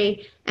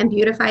jewelry and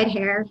beautified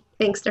hair,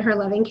 thanks to her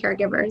loving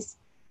caregivers.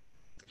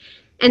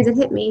 And it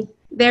hit me.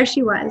 There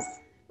she was,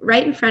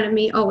 right in front of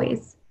me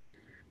always.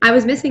 I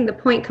was missing the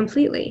point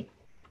completely.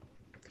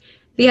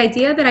 The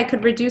idea that I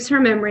could reduce her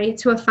memory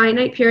to a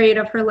finite period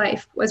of her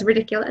life was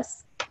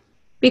ridiculous.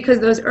 because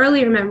those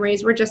earlier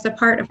memories were just a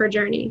part of her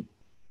journey,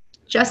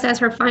 just as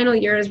her final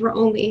years were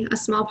only a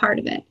small part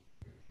of it.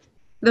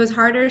 Those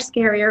harder,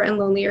 scarier, and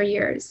lonelier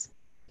years.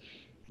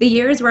 The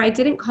years where I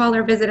didn't call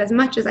or visit as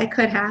much as I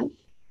could have,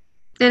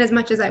 and as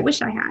much as I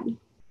wish I had.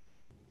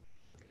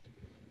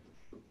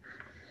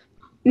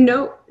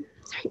 No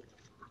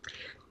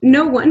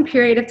one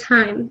period of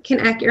time can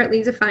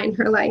accurately define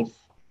her life,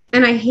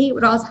 and I hate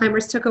what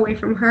Alzheimer's took away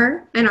from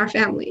her and our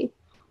family.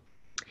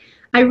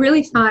 I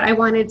really thought I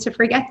wanted to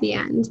forget the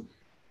end,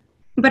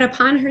 but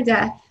upon her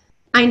death,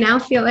 I now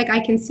feel like I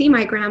can see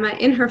my grandma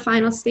in her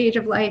final stage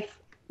of life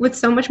with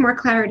so much more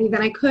clarity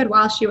than I could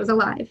while she was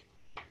alive.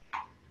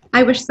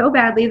 I wish so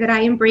badly that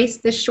I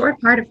embraced this short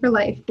part of her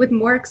life with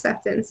more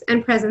acceptance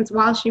and presence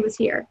while she was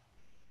here.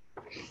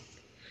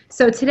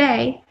 So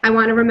today, I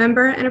want to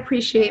remember and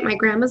appreciate my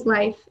grandma's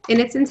life in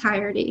its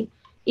entirety,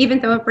 even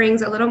though it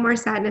brings a little more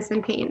sadness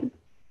and pain.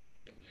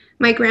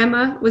 My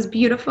grandma was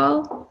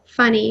beautiful,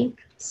 funny,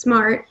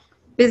 smart,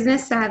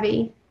 business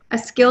savvy, a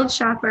skilled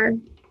shopper,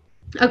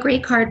 a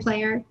great card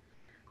player,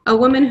 a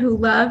woman who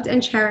loved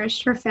and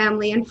cherished her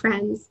family and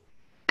friends,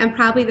 and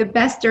probably the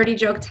best dirty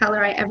joke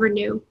teller I ever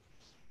knew.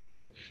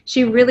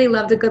 She really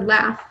loved a good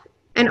laugh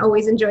and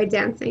always enjoyed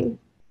dancing.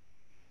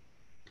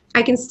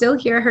 I can still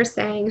hear her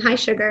saying, "Hi,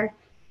 sugar,"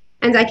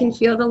 and I can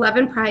feel the love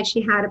and pride she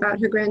had about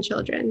her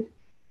grandchildren.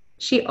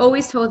 She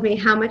always told me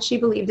how much she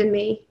believed in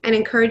me and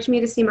encouraged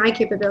me to see my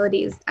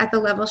capabilities at the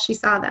level she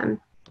saw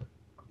them.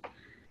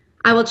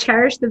 I will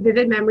cherish the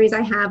vivid memories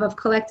I have of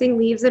collecting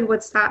leaves in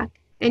Woodstock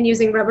and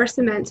using rubber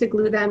cement to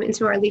glue them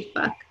into our leaf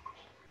book,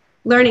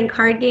 learning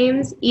card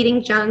games,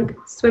 eating junk,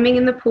 swimming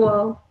in the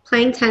pool,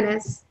 playing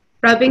tennis,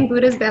 rubbing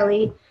Buddha's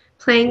belly,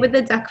 playing with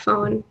the duck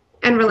phone,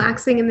 and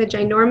relaxing in the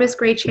ginormous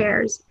gray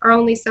chairs are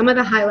only some of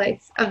the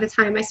highlights of the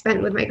time I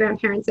spent with my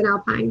grandparents in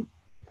Alpine.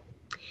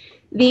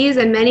 These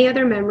and many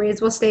other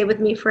memories will stay with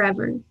me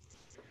forever.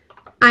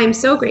 I am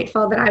so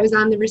grateful that I was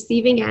on the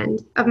receiving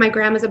end of my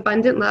grandma's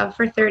abundant love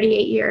for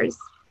 38 years.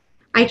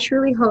 I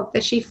truly hope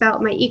that she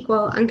felt my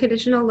equal,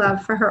 unconditional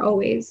love for her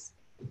always.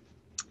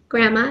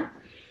 Grandma,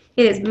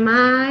 it is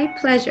my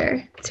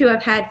pleasure to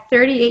have had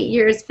 38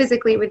 years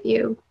physically with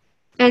you,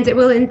 and it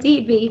will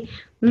indeed be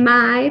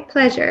my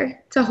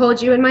pleasure to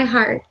hold you in my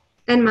heart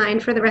and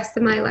mind for the rest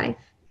of my life.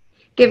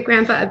 Give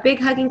Grandpa a big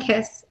hug and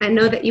kiss, and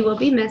know that you will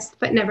be missed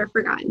but never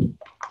forgotten.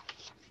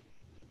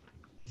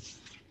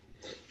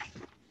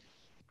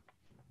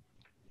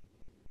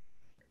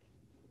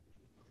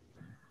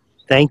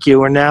 Thank you.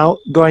 We're now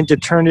going to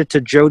turn it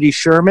to Jody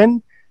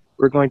Sherman.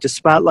 We're going to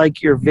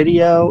spotlight your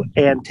video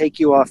and take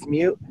you off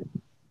mute.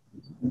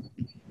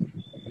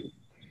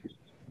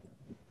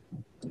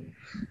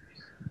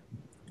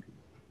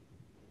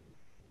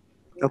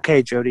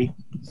 Okay, Jody.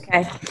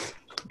 Okay.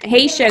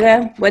 Hey,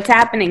 sugar, what's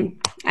happening?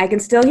 I can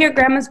still hear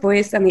Grandma's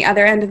voice on the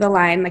other end of the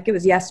line like it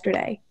was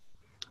yesterday.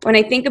 When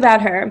I think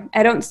about her,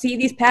 I don't see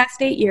these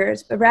past 8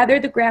 years, but rather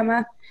the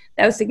grandma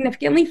that was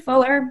significantly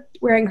fuller,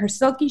 wearing her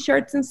silky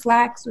shirts and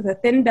slacks with a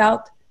thin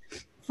belt,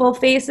 full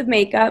face of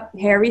makeup,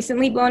 hair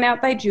recently blown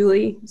out by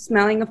Julie,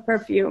 smelling of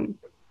perfume.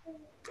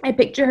 I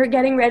picture her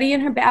getting ready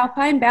in her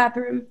Alpine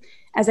bathroom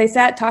as I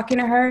sat talking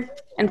to her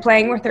and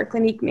playing with her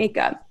Clinique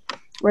makeup.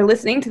 We're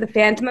listening to the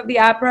Phantom of the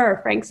Opera or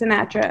Frank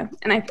Sinatra,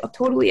 and I feel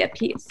totally at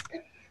peace.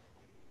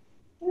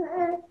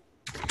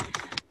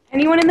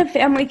 Anyone in the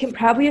family can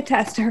probably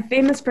attest to her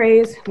famous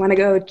phrase, "Want to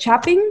go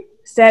chopping?"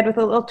 said with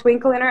a little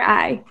twinkle in her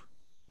eye.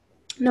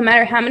 No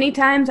matter how many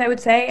times I would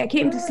say, "I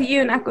came to see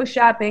you, not go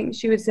shopping,"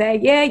 she would say,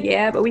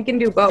 yeah, but we can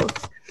do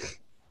both.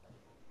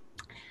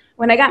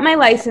 When I got my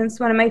license,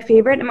 one of my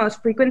favorite and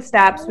most frequent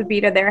stops would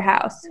be to their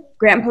house.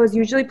 Grandpa was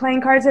usually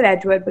playing cards at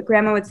Edgewood, but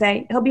Grandma would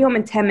say, "He'll be home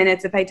in 10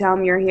 minutes if I tell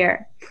him you're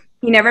here."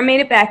 He never made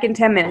it back in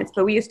 10 minutes,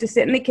 but we used to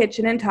sit in the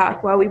kitchen and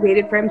talk while we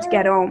waited for him to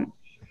get home.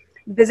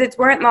 Visits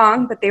weren't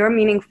long, but they were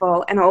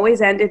meaningful and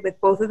always ended with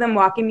both of them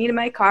walking me to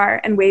my car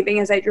and waving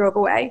as I drove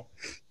away.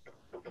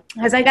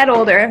 As I got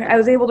older, I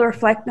was able to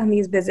reflect on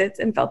these visits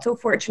and felt so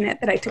fortunate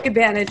that I took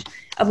advantage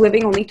of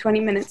living only 20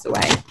 minutes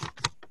away.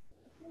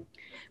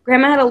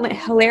 Grandma had a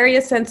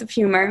hilarious sense of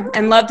humor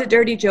and loved a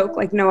dirty joke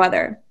like no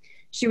other.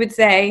 She would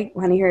say,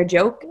 "Want to hear a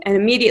joke?" And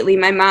immediately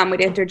my mom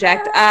would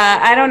interject,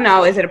 "I don't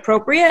know, is it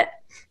appropriate?"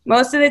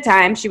 Most of the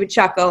time, she would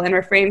chuckle and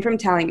refrain from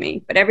telling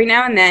me, but every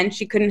now and then,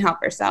 she couldn't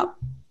help herself.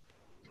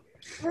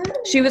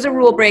 She was a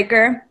rule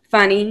breaker,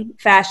 funny,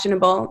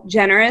 fashionable,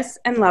 generous,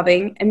 and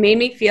loving, and made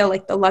me feel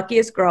like the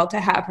luckiest girl to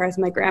have her as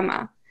my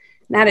grandma.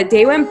 Not a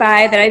day went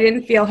by that I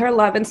didn't feel her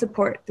love and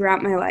support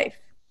throughout my life.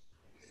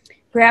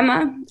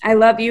 Grandma, I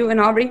love you and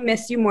already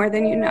miss you more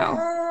than you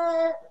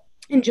know.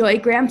 Enjoy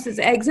Gramps'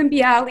 eggs and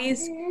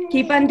Bialys.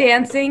 Keep on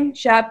dancing,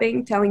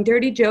 shopping, telling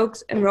dirty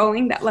jokes, and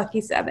rolling that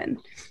lucky 7.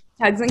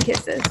 Hugs and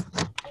kisses.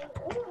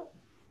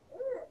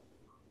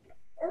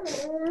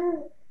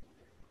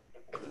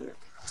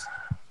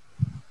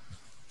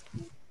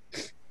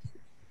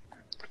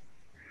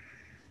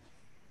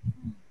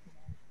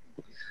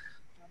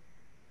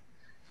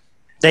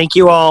 Thank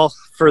you all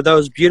for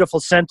those beautiful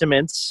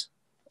sentiments.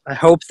 I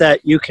hope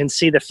that you can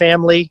see the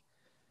family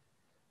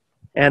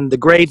and the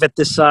grave at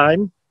this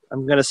time.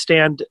 I'm going to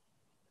stand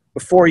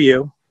before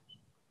you.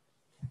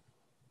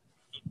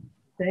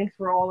 Thanks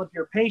for all of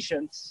your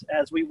patience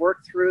as we work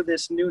through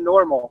this new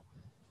normal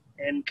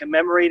and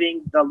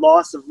commemorating the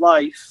loss of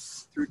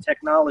life through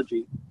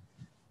technology.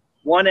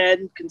 One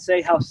end can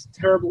say how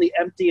terribly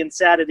empty and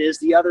sad it is.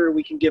 The other,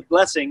 we can give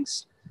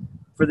blessings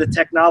for the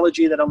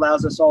technology that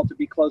allows us all to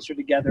be closer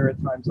together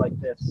at times like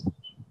this.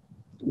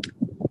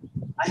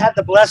 I had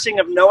the blessing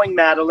of knowing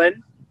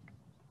Madeline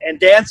and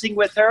dancing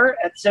with her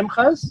at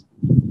Simchas,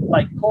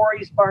 like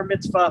Corey's bar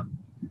mitzvah,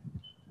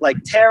 like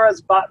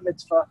Tara's bat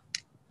mitzvah.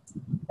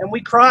 And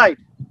we cried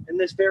in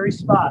this very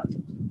spot.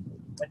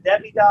 When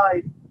Debbie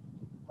died,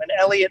 when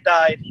Elliot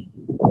died,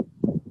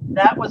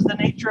 that was the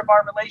nature of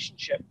our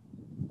relationship.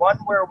 One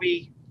where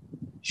we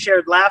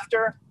shared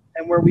laughter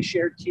and where we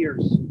shared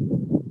tears.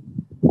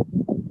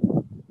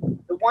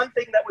 The one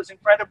thing that was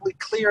incredibly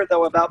clear,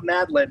 though, about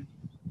Madeline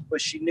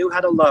was she knew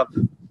how to love.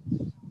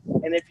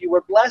 And if you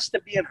were blessed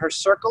to be in her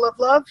circle of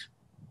love,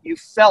 you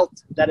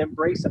felt that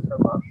embrace of her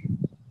love.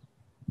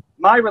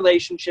 My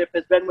relationship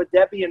has been with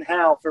Debbie and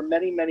Hal for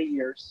many, many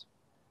years.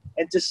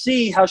 And to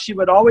see how she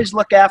would always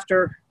look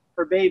after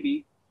her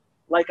baby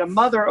like a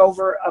mother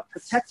over a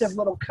protective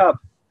little cub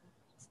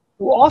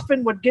who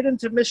often would get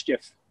into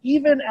mischief,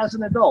 even as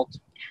an adult.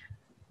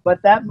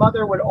 But that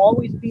mother would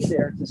always be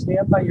there to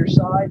stand by your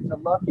side, to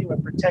love you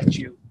and protect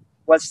you,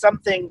 was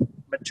something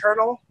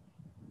maternal,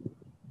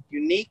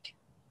 unique,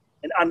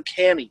 and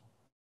uncanny.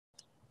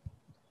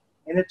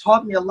 And it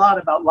taught me a lot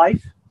about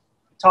life.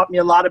 It taught me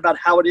a lot about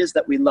how it is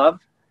that we love.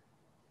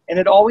 And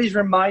it always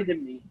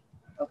reminded me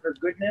of her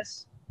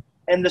goodness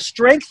and the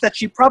strength that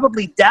she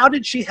probably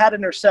doubted she had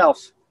in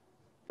herself,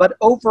 but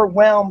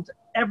overwhelmed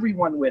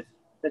everyone with,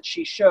 that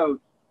she showed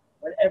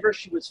whenever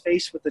she was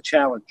faced with a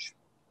challenge.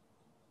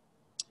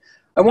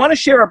 I want to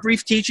share a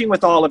brief teaching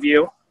with all of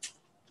you.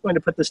 I'm going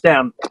to put this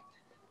down.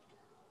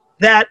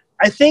 That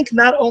I think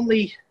not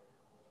only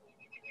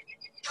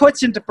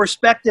puts into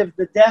perspective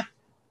the death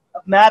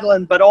of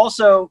Madeline, but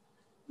also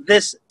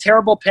this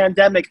terrible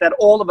pandemic that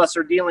all of us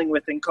are dealing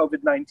with in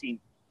COVID-19.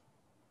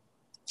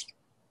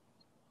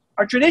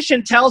 Our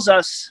tradition tells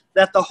us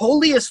that the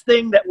holiest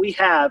thing that we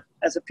have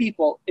as a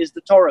people is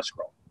the Torah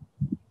scroll.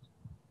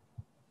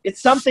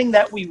 It's something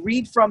that we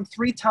read from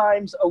 3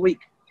 times a week.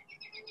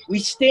 We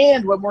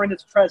stand when we're in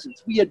its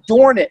presence. We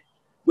adorn it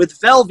with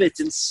velvet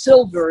and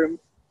silver, and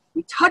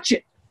we touch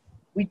it.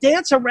 We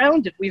dance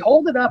around it. We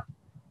hold it up.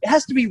 It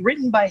has to be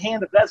written by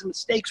hand. If it has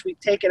mistakes, we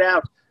take it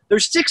out.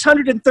 There's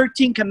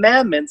 613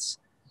 commandments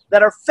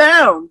that are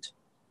found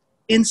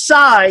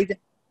inside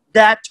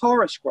that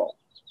Torah scroll.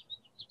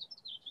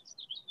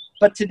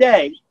 But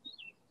today,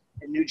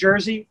 in New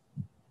Jersey,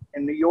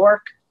 in New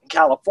York, in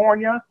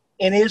California,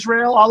 in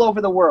Israel, all over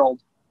the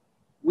world,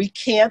 we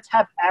can't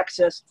have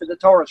access to the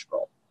Torah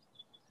scroll.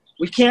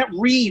 We can't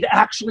read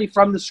actually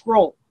from the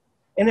scroll.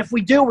 And if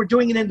we do, we're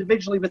doing it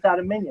individually without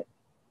a minyan.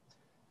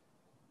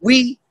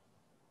 We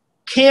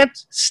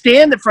can't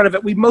stand in front of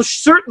it. We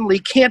most certainly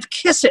can't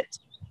kiss it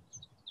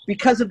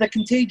because of the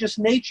contagious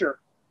nature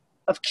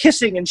of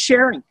kissing and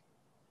sharing.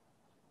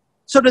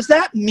 So does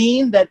that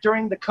mean that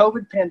during the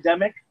COVID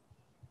pandemic,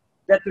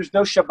 that there's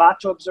no Shabbat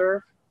to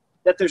observe,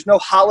 that there's no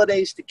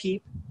holidays to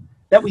keep,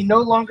 that we no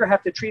longer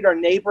have to treat our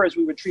neighbor as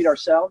we would treat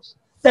ourselves,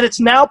 that it's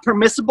now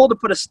permissible to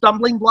put a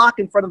stumbling block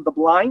in front of the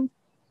blind?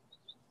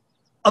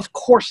 Of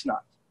course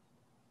not.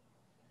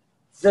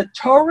 The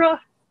Torah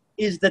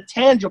is the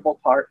tangible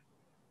part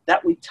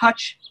that we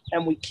touch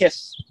and we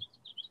kiss.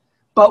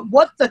 But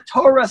what the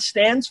Torah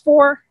stands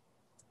for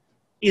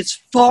is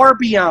far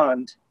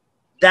beyond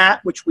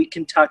that which we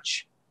can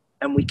touch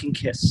and we can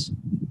kiss.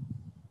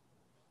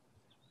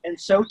 And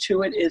so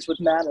too it is with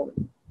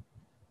Madeline.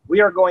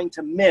 We are going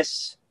to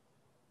miss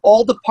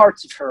all the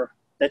parts of her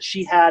that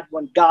she had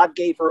when God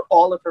gave her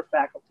all of her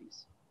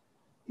faculties.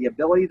 The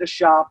ability to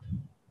shop,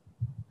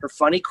 her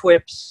funny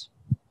quips,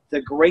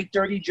 the great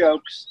dirty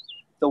jokes,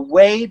 the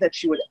way that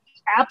she would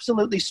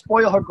absolutely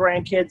spoil her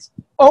grandkids,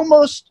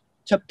 almost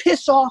to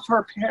piss off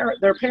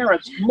their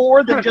parents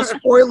more than just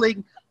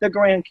spoiling the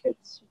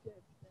grandkids.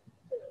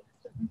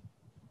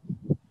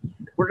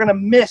 We're going to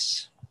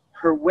miss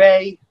her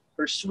way,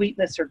 her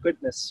sweetness, her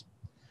goodness.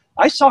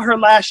 I saw her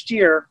last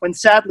year when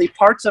sadly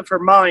parts of her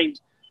mind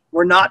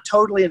were not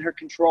totally in her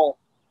control.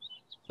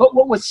 But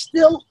what was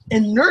still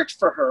inert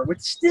for her,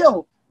 which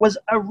still was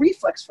a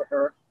reflex for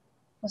her,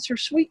 was her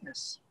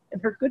sweetness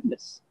and her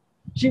goodness.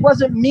 She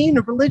wasn't mean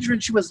or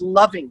belligerent, she was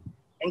loving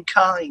and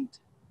kind.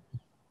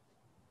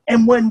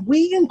 And when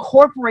we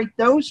incorporate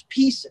those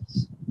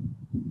pieces,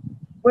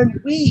 when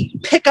we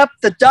pick up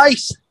the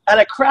dice at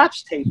a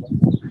craps table,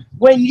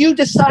 when you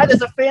decide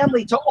as a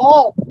family to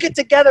all get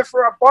together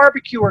for a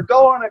barbecue or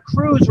go on a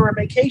cruise or a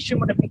vacation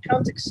when it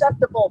becomes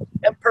acceptable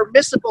and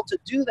permissible to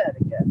do that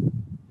again,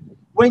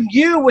 when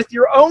you with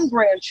your own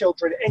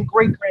grandchildren and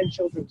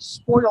great-grandchildren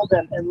spoil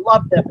them and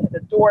love them and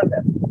adore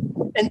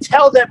them and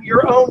tell them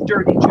your own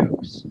dirty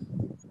jokes,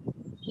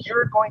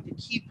 you're going to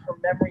keep her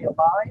memory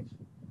alive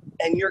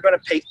and you're going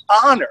to pay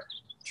honor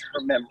to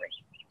her memory.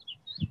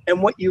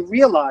 And what you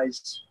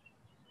realize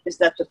is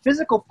that the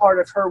physical part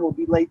of her will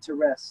be laid to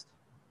rest.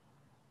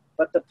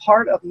 But the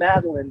part of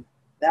Madeline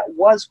that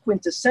was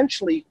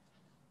quintessentially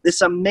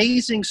this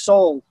amazing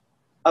soul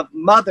of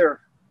mother,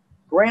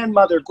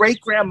 grandmother,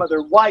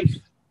 great-grandmother, wife,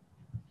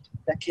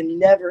 that can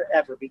never,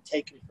 ever be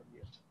taken from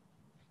you.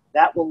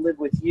 That will live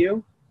with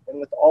you and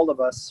with all of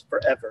us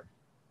forever.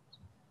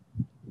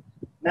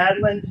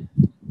 Madeline,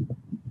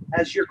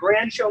 as your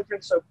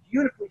grandchildren so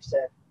beautifully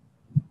said,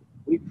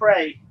 we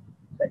pray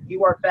that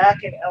you are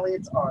back in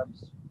Elliot's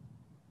arms,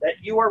 that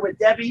you are with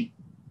Debbie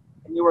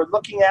and you are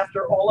looking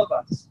after all of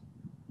us,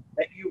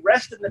 that you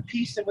rest in the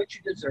peace in which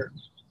you deserve.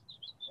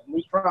 And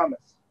we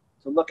promise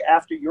to look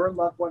after your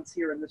loved ones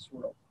here in this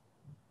world,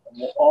 and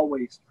we'll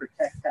always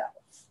protect Hal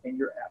in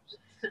your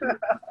absence.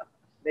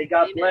 May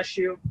God bless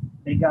you.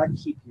 May God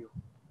keep you.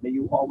 May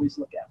you always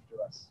look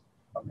after us.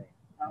 Amen.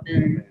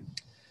 Amen.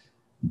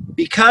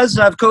 Because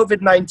of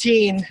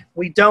COVID-19,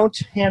 we don't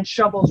hand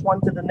shovels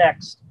one to the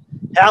next.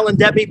 Hal and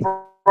Debbie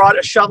brought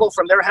a shovel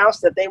from their house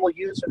that they will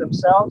use for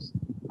themselves.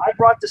 I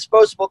brought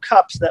disposable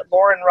cups that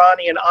Lauren,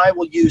 Ronnie, and I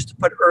will use to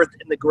put earth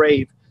in the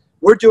grave.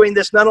 We're doing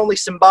this not only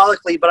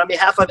symbolically, but on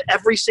behalf of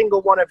every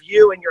single one of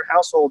you and your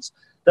households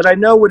that I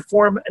know would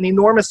form an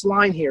enormous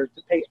line here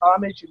to pay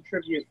homage and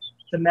tribute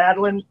to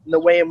Madeline and the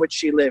way in which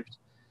she lived.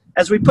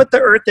 As we put the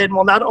earth in,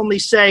 we'll not only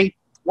say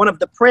one of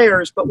the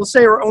prayers, but we'll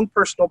say our own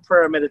personal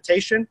prayer and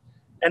meditation.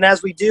 And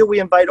as we do, we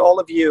invite all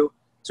of you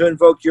to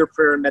invoke your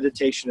prayer and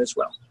meditation as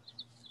well.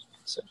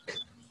 So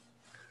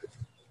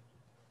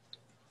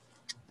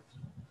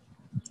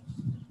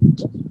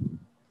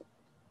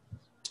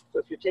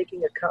if you're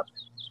taking a cup,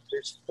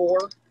 there's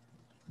 4,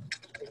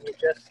 and you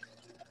just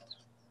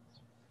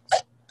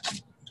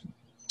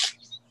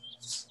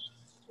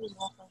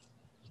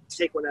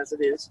take one as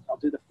it is. I'll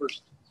do the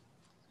first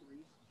 3.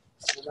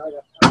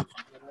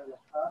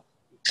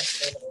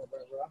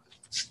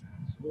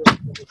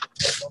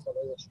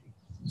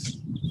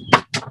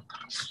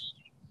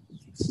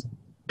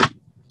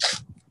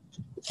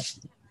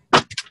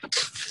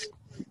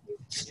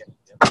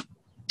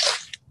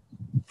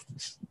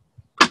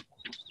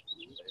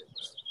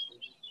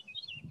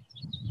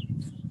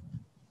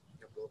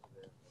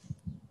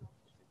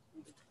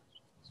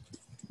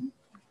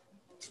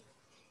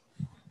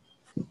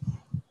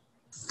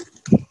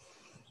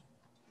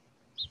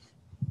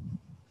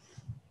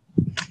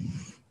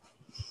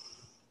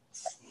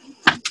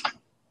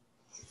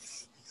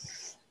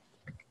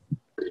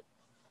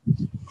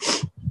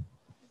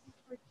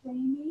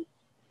 Jamie,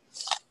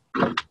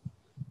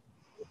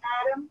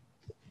 Adam.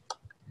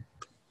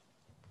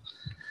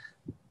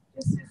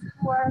 This is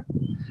for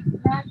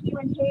Matthew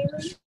and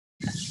Haley.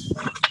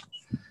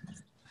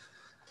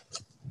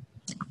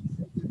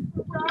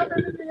 For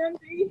Robert and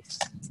Andy.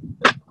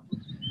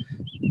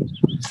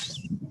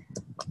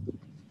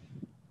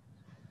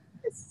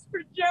 This is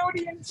for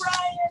Jody and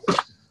Brian.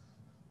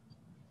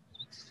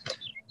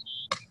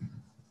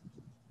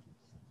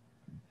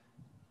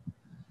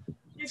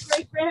 Your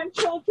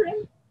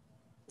great-grandchildren.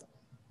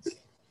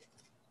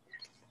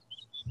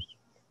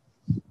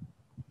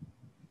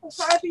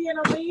 Harvey and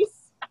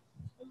Elise.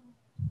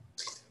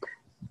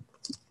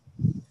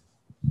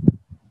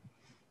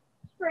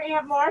 For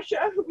Aunt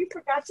Marcia, who we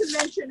forgot to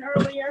mention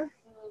earlier.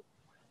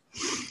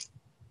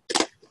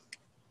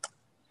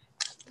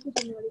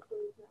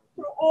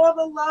 For all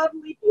the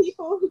lovely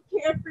people who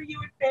cared for you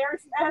at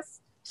Bear's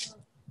Nest.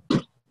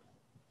 For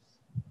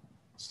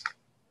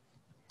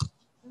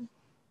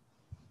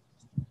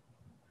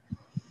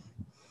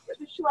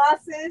the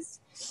Schlosses.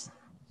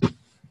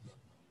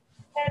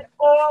 And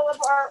all of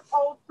our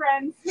old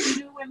friends who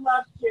knew and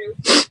loved you.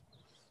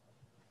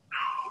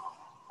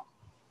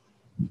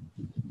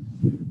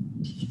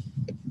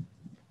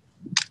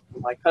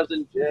 My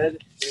cousin Jed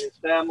and his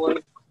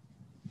family,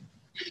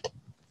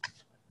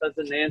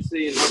 cousin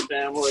Nancy and her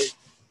family,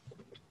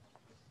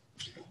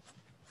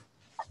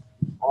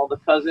 all the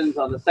cousins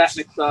on the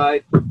Satnick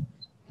side,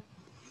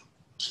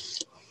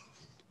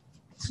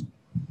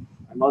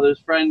 my mother's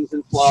friends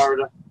in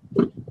Florida,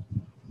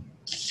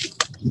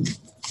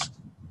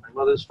 my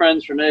mother's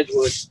friends from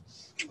Edgewood,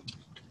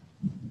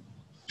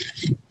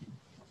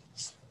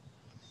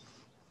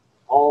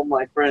 all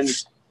my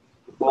friends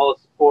with all the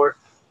support.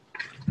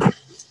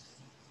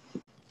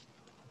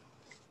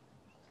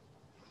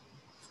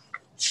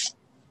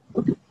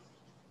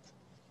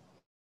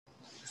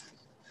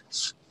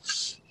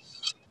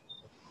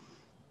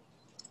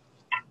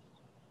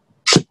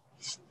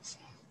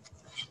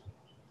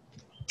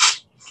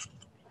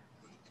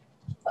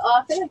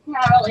 Arthur and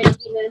Carol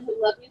Anthony,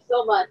 who love you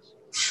so much.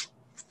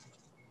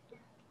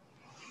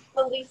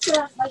 For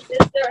Lisa, my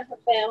sister and her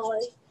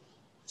family.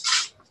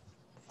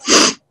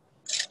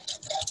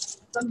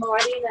 For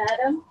Marty and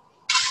Adam.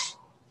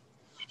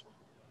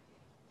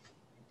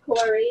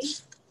 Corey.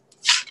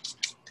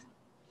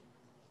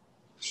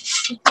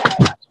 And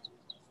Tara.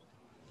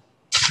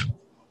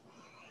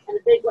 And a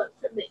big one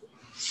for me.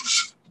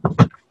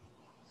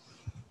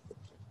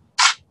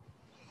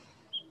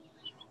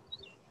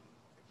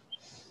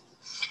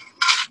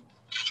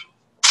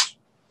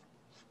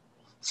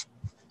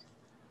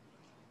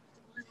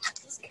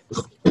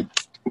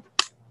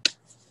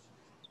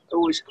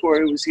 wish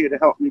Corey was here to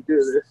help me do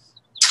this.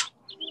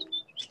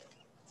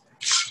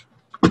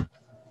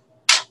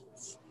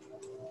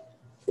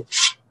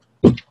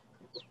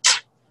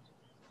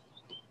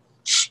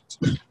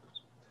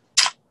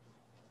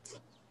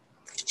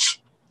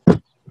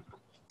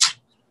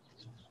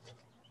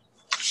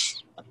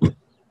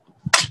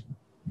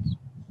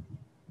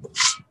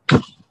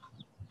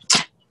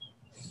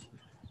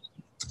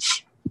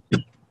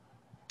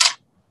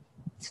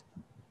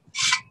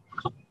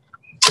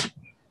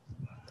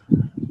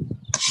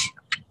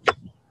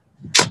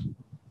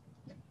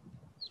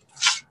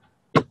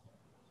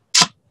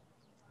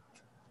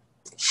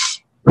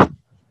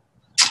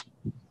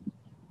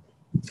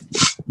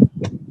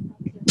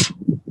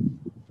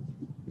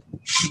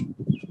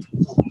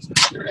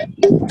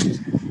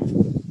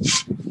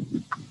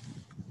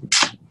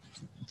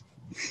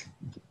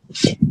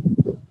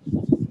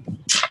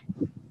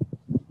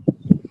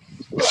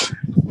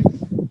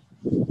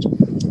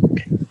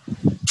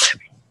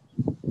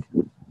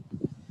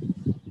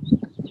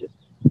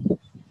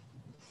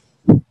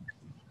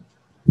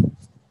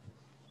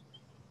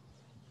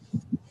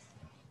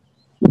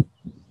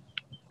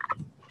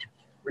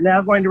 We're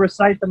now going to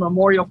recite the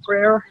memorial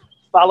prayer,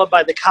 followed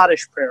by the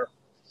Kaddish prayer.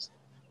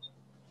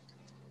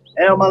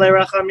 El Malei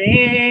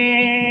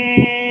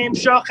Rachamim,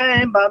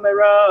 Shochem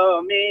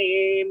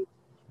Bameromim,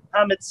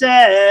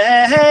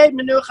 Hamitzei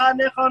Menucha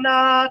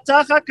Nechona,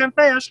 Tachat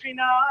Kanfei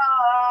Hashchina,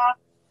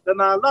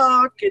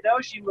 B'malot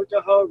Kedoshim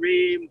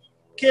Utahorim,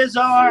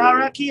 Kizor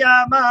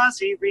Harakia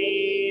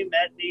Masirim,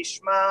 Et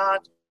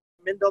Nishmat,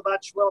 Mindel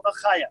Bat Shmuel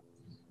V'chaya.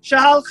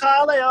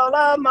 Shahalcha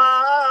le'olama,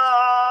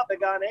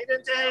 began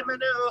Eden te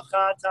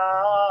menuchata.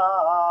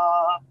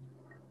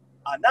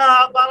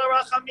 Ana bala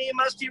rachamim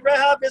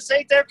astireha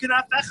b'seiter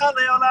knafecha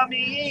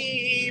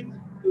le'olamim.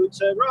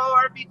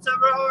 Utzeror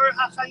b'tzeror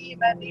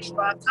hachayim et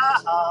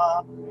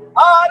nishmataha.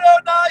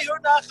 Adonai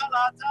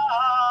unachalata,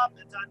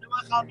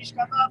 b'tanuach al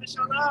mishkava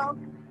v'shalom,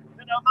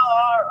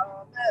 v'nomar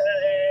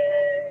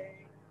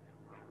amen.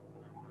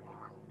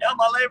 El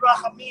Malei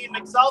Rachamim,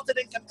 exalted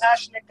and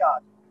compassionate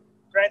God,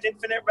 grant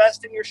infinite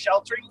rest in your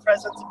sheltering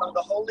presence among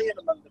the holy and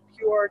among the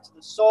pure to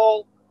the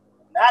soul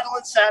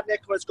Madeline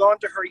Sadnick, who has gone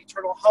to her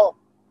eternal home.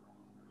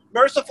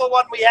 Merciful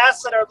One, we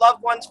ask that our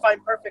loved ones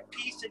find perfect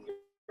peace in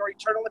your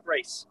eternal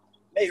embrace.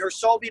 May her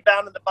soul be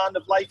bound in the bond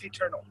of life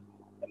eternal,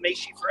 and may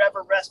she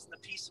forever rest in the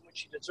peace in which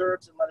she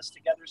deserves. And let us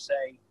together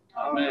say,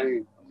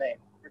 Amen. Amen.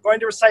 We're going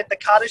to recite the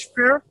Kaddish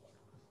prayer.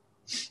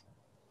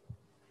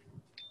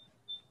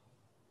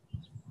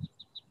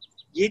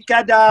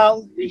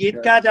 Yitgadal,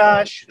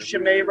 Yitgadash,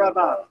 Shemei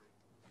Rabbah,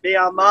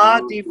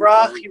 Be'amad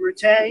Divrach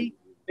Hirutei,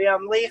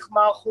 Be'amlich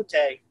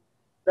Malchutei,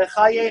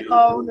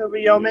 B'chayechon,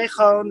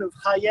 U'v'yomechon,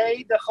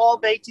 U'v'chayei Dechol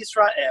Beit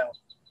Yisrael,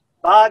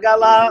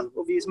 Ba'agala,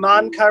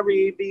 U'v'izman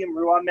Kari,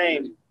 V'imru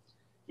Amen.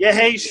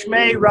 Yehei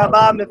Shmei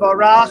Rabbah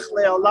Mivorach,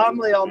 Le'olam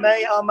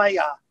Le'omei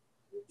Amaya,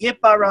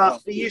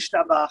 Yitbarach,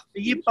 V'yishtabach,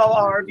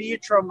 V'yipoar,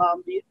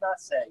 V'yitromam,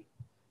 V'yitnasei.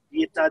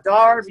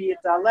 V'yitadar,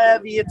 v'yitaleh,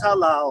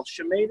 v'yitalal,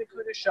 Shemei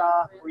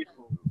Nekudashah,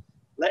 Richu.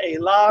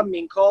 Le'elah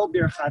min kol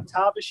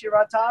birchata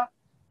v'shirata,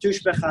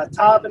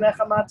 tushbechata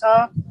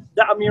v'nechamata,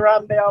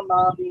 da'amiram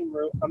be'alma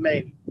v'imru.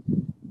 Amen.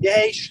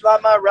 Yehi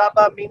shlama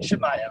rabba min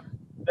shemaya,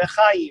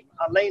 v'chaim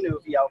aleinu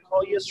v'yal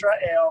kol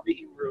Yisrael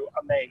v'imru.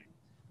 Amen.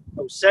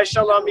 Oseh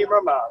shalom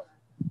imramav,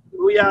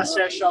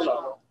 uyaseh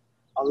shalom,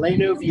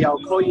 aleinu v'yal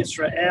kol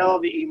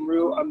Yisrael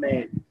v'imru.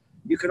 Amen.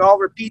 You can all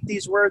repeat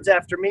these words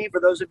after me.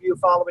 For those of you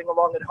following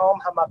along at home,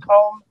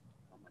 Hamakom,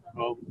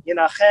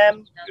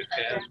 Yinachem,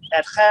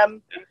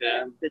 Etchem,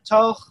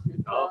 B'toch,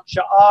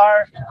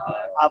 Sha'ar,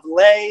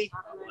 Avlei,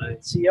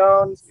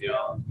 Tzion,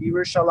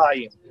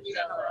 Yerushalayim.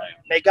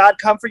 May God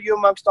comfort you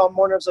amongst all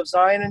mourners of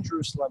Zion and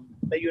Jerusalem.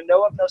 May you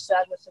know of no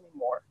sadness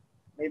anymore.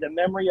 May the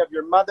memory of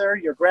your mother,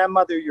 your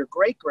grandmother, your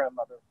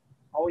great-grandmother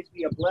always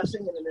be a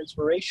blessing and an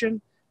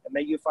inspiration. And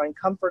may you find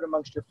comfort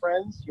amongst your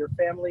friends, your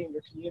family, and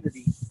your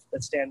community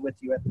that stand with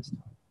you at this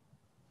time.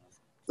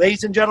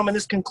 Ladies and gentlemen,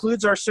 this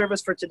concludes our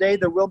service for today.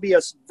 There will be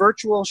a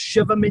virtual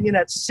Shiva Minyan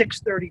at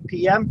 6:30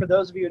 p.m. For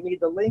those of you who need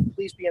the link,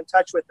 please be in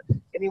touch with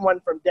anyone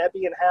from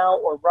Debbie and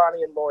Hal or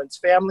Ronnie and Lauren's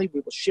family.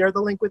 We will share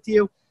the link with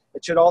you.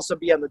 It should also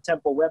be on the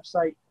temple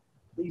website.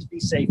 Please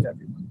be safe,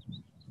 everyone.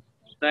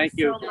 Thank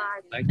you.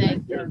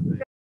 Thank you.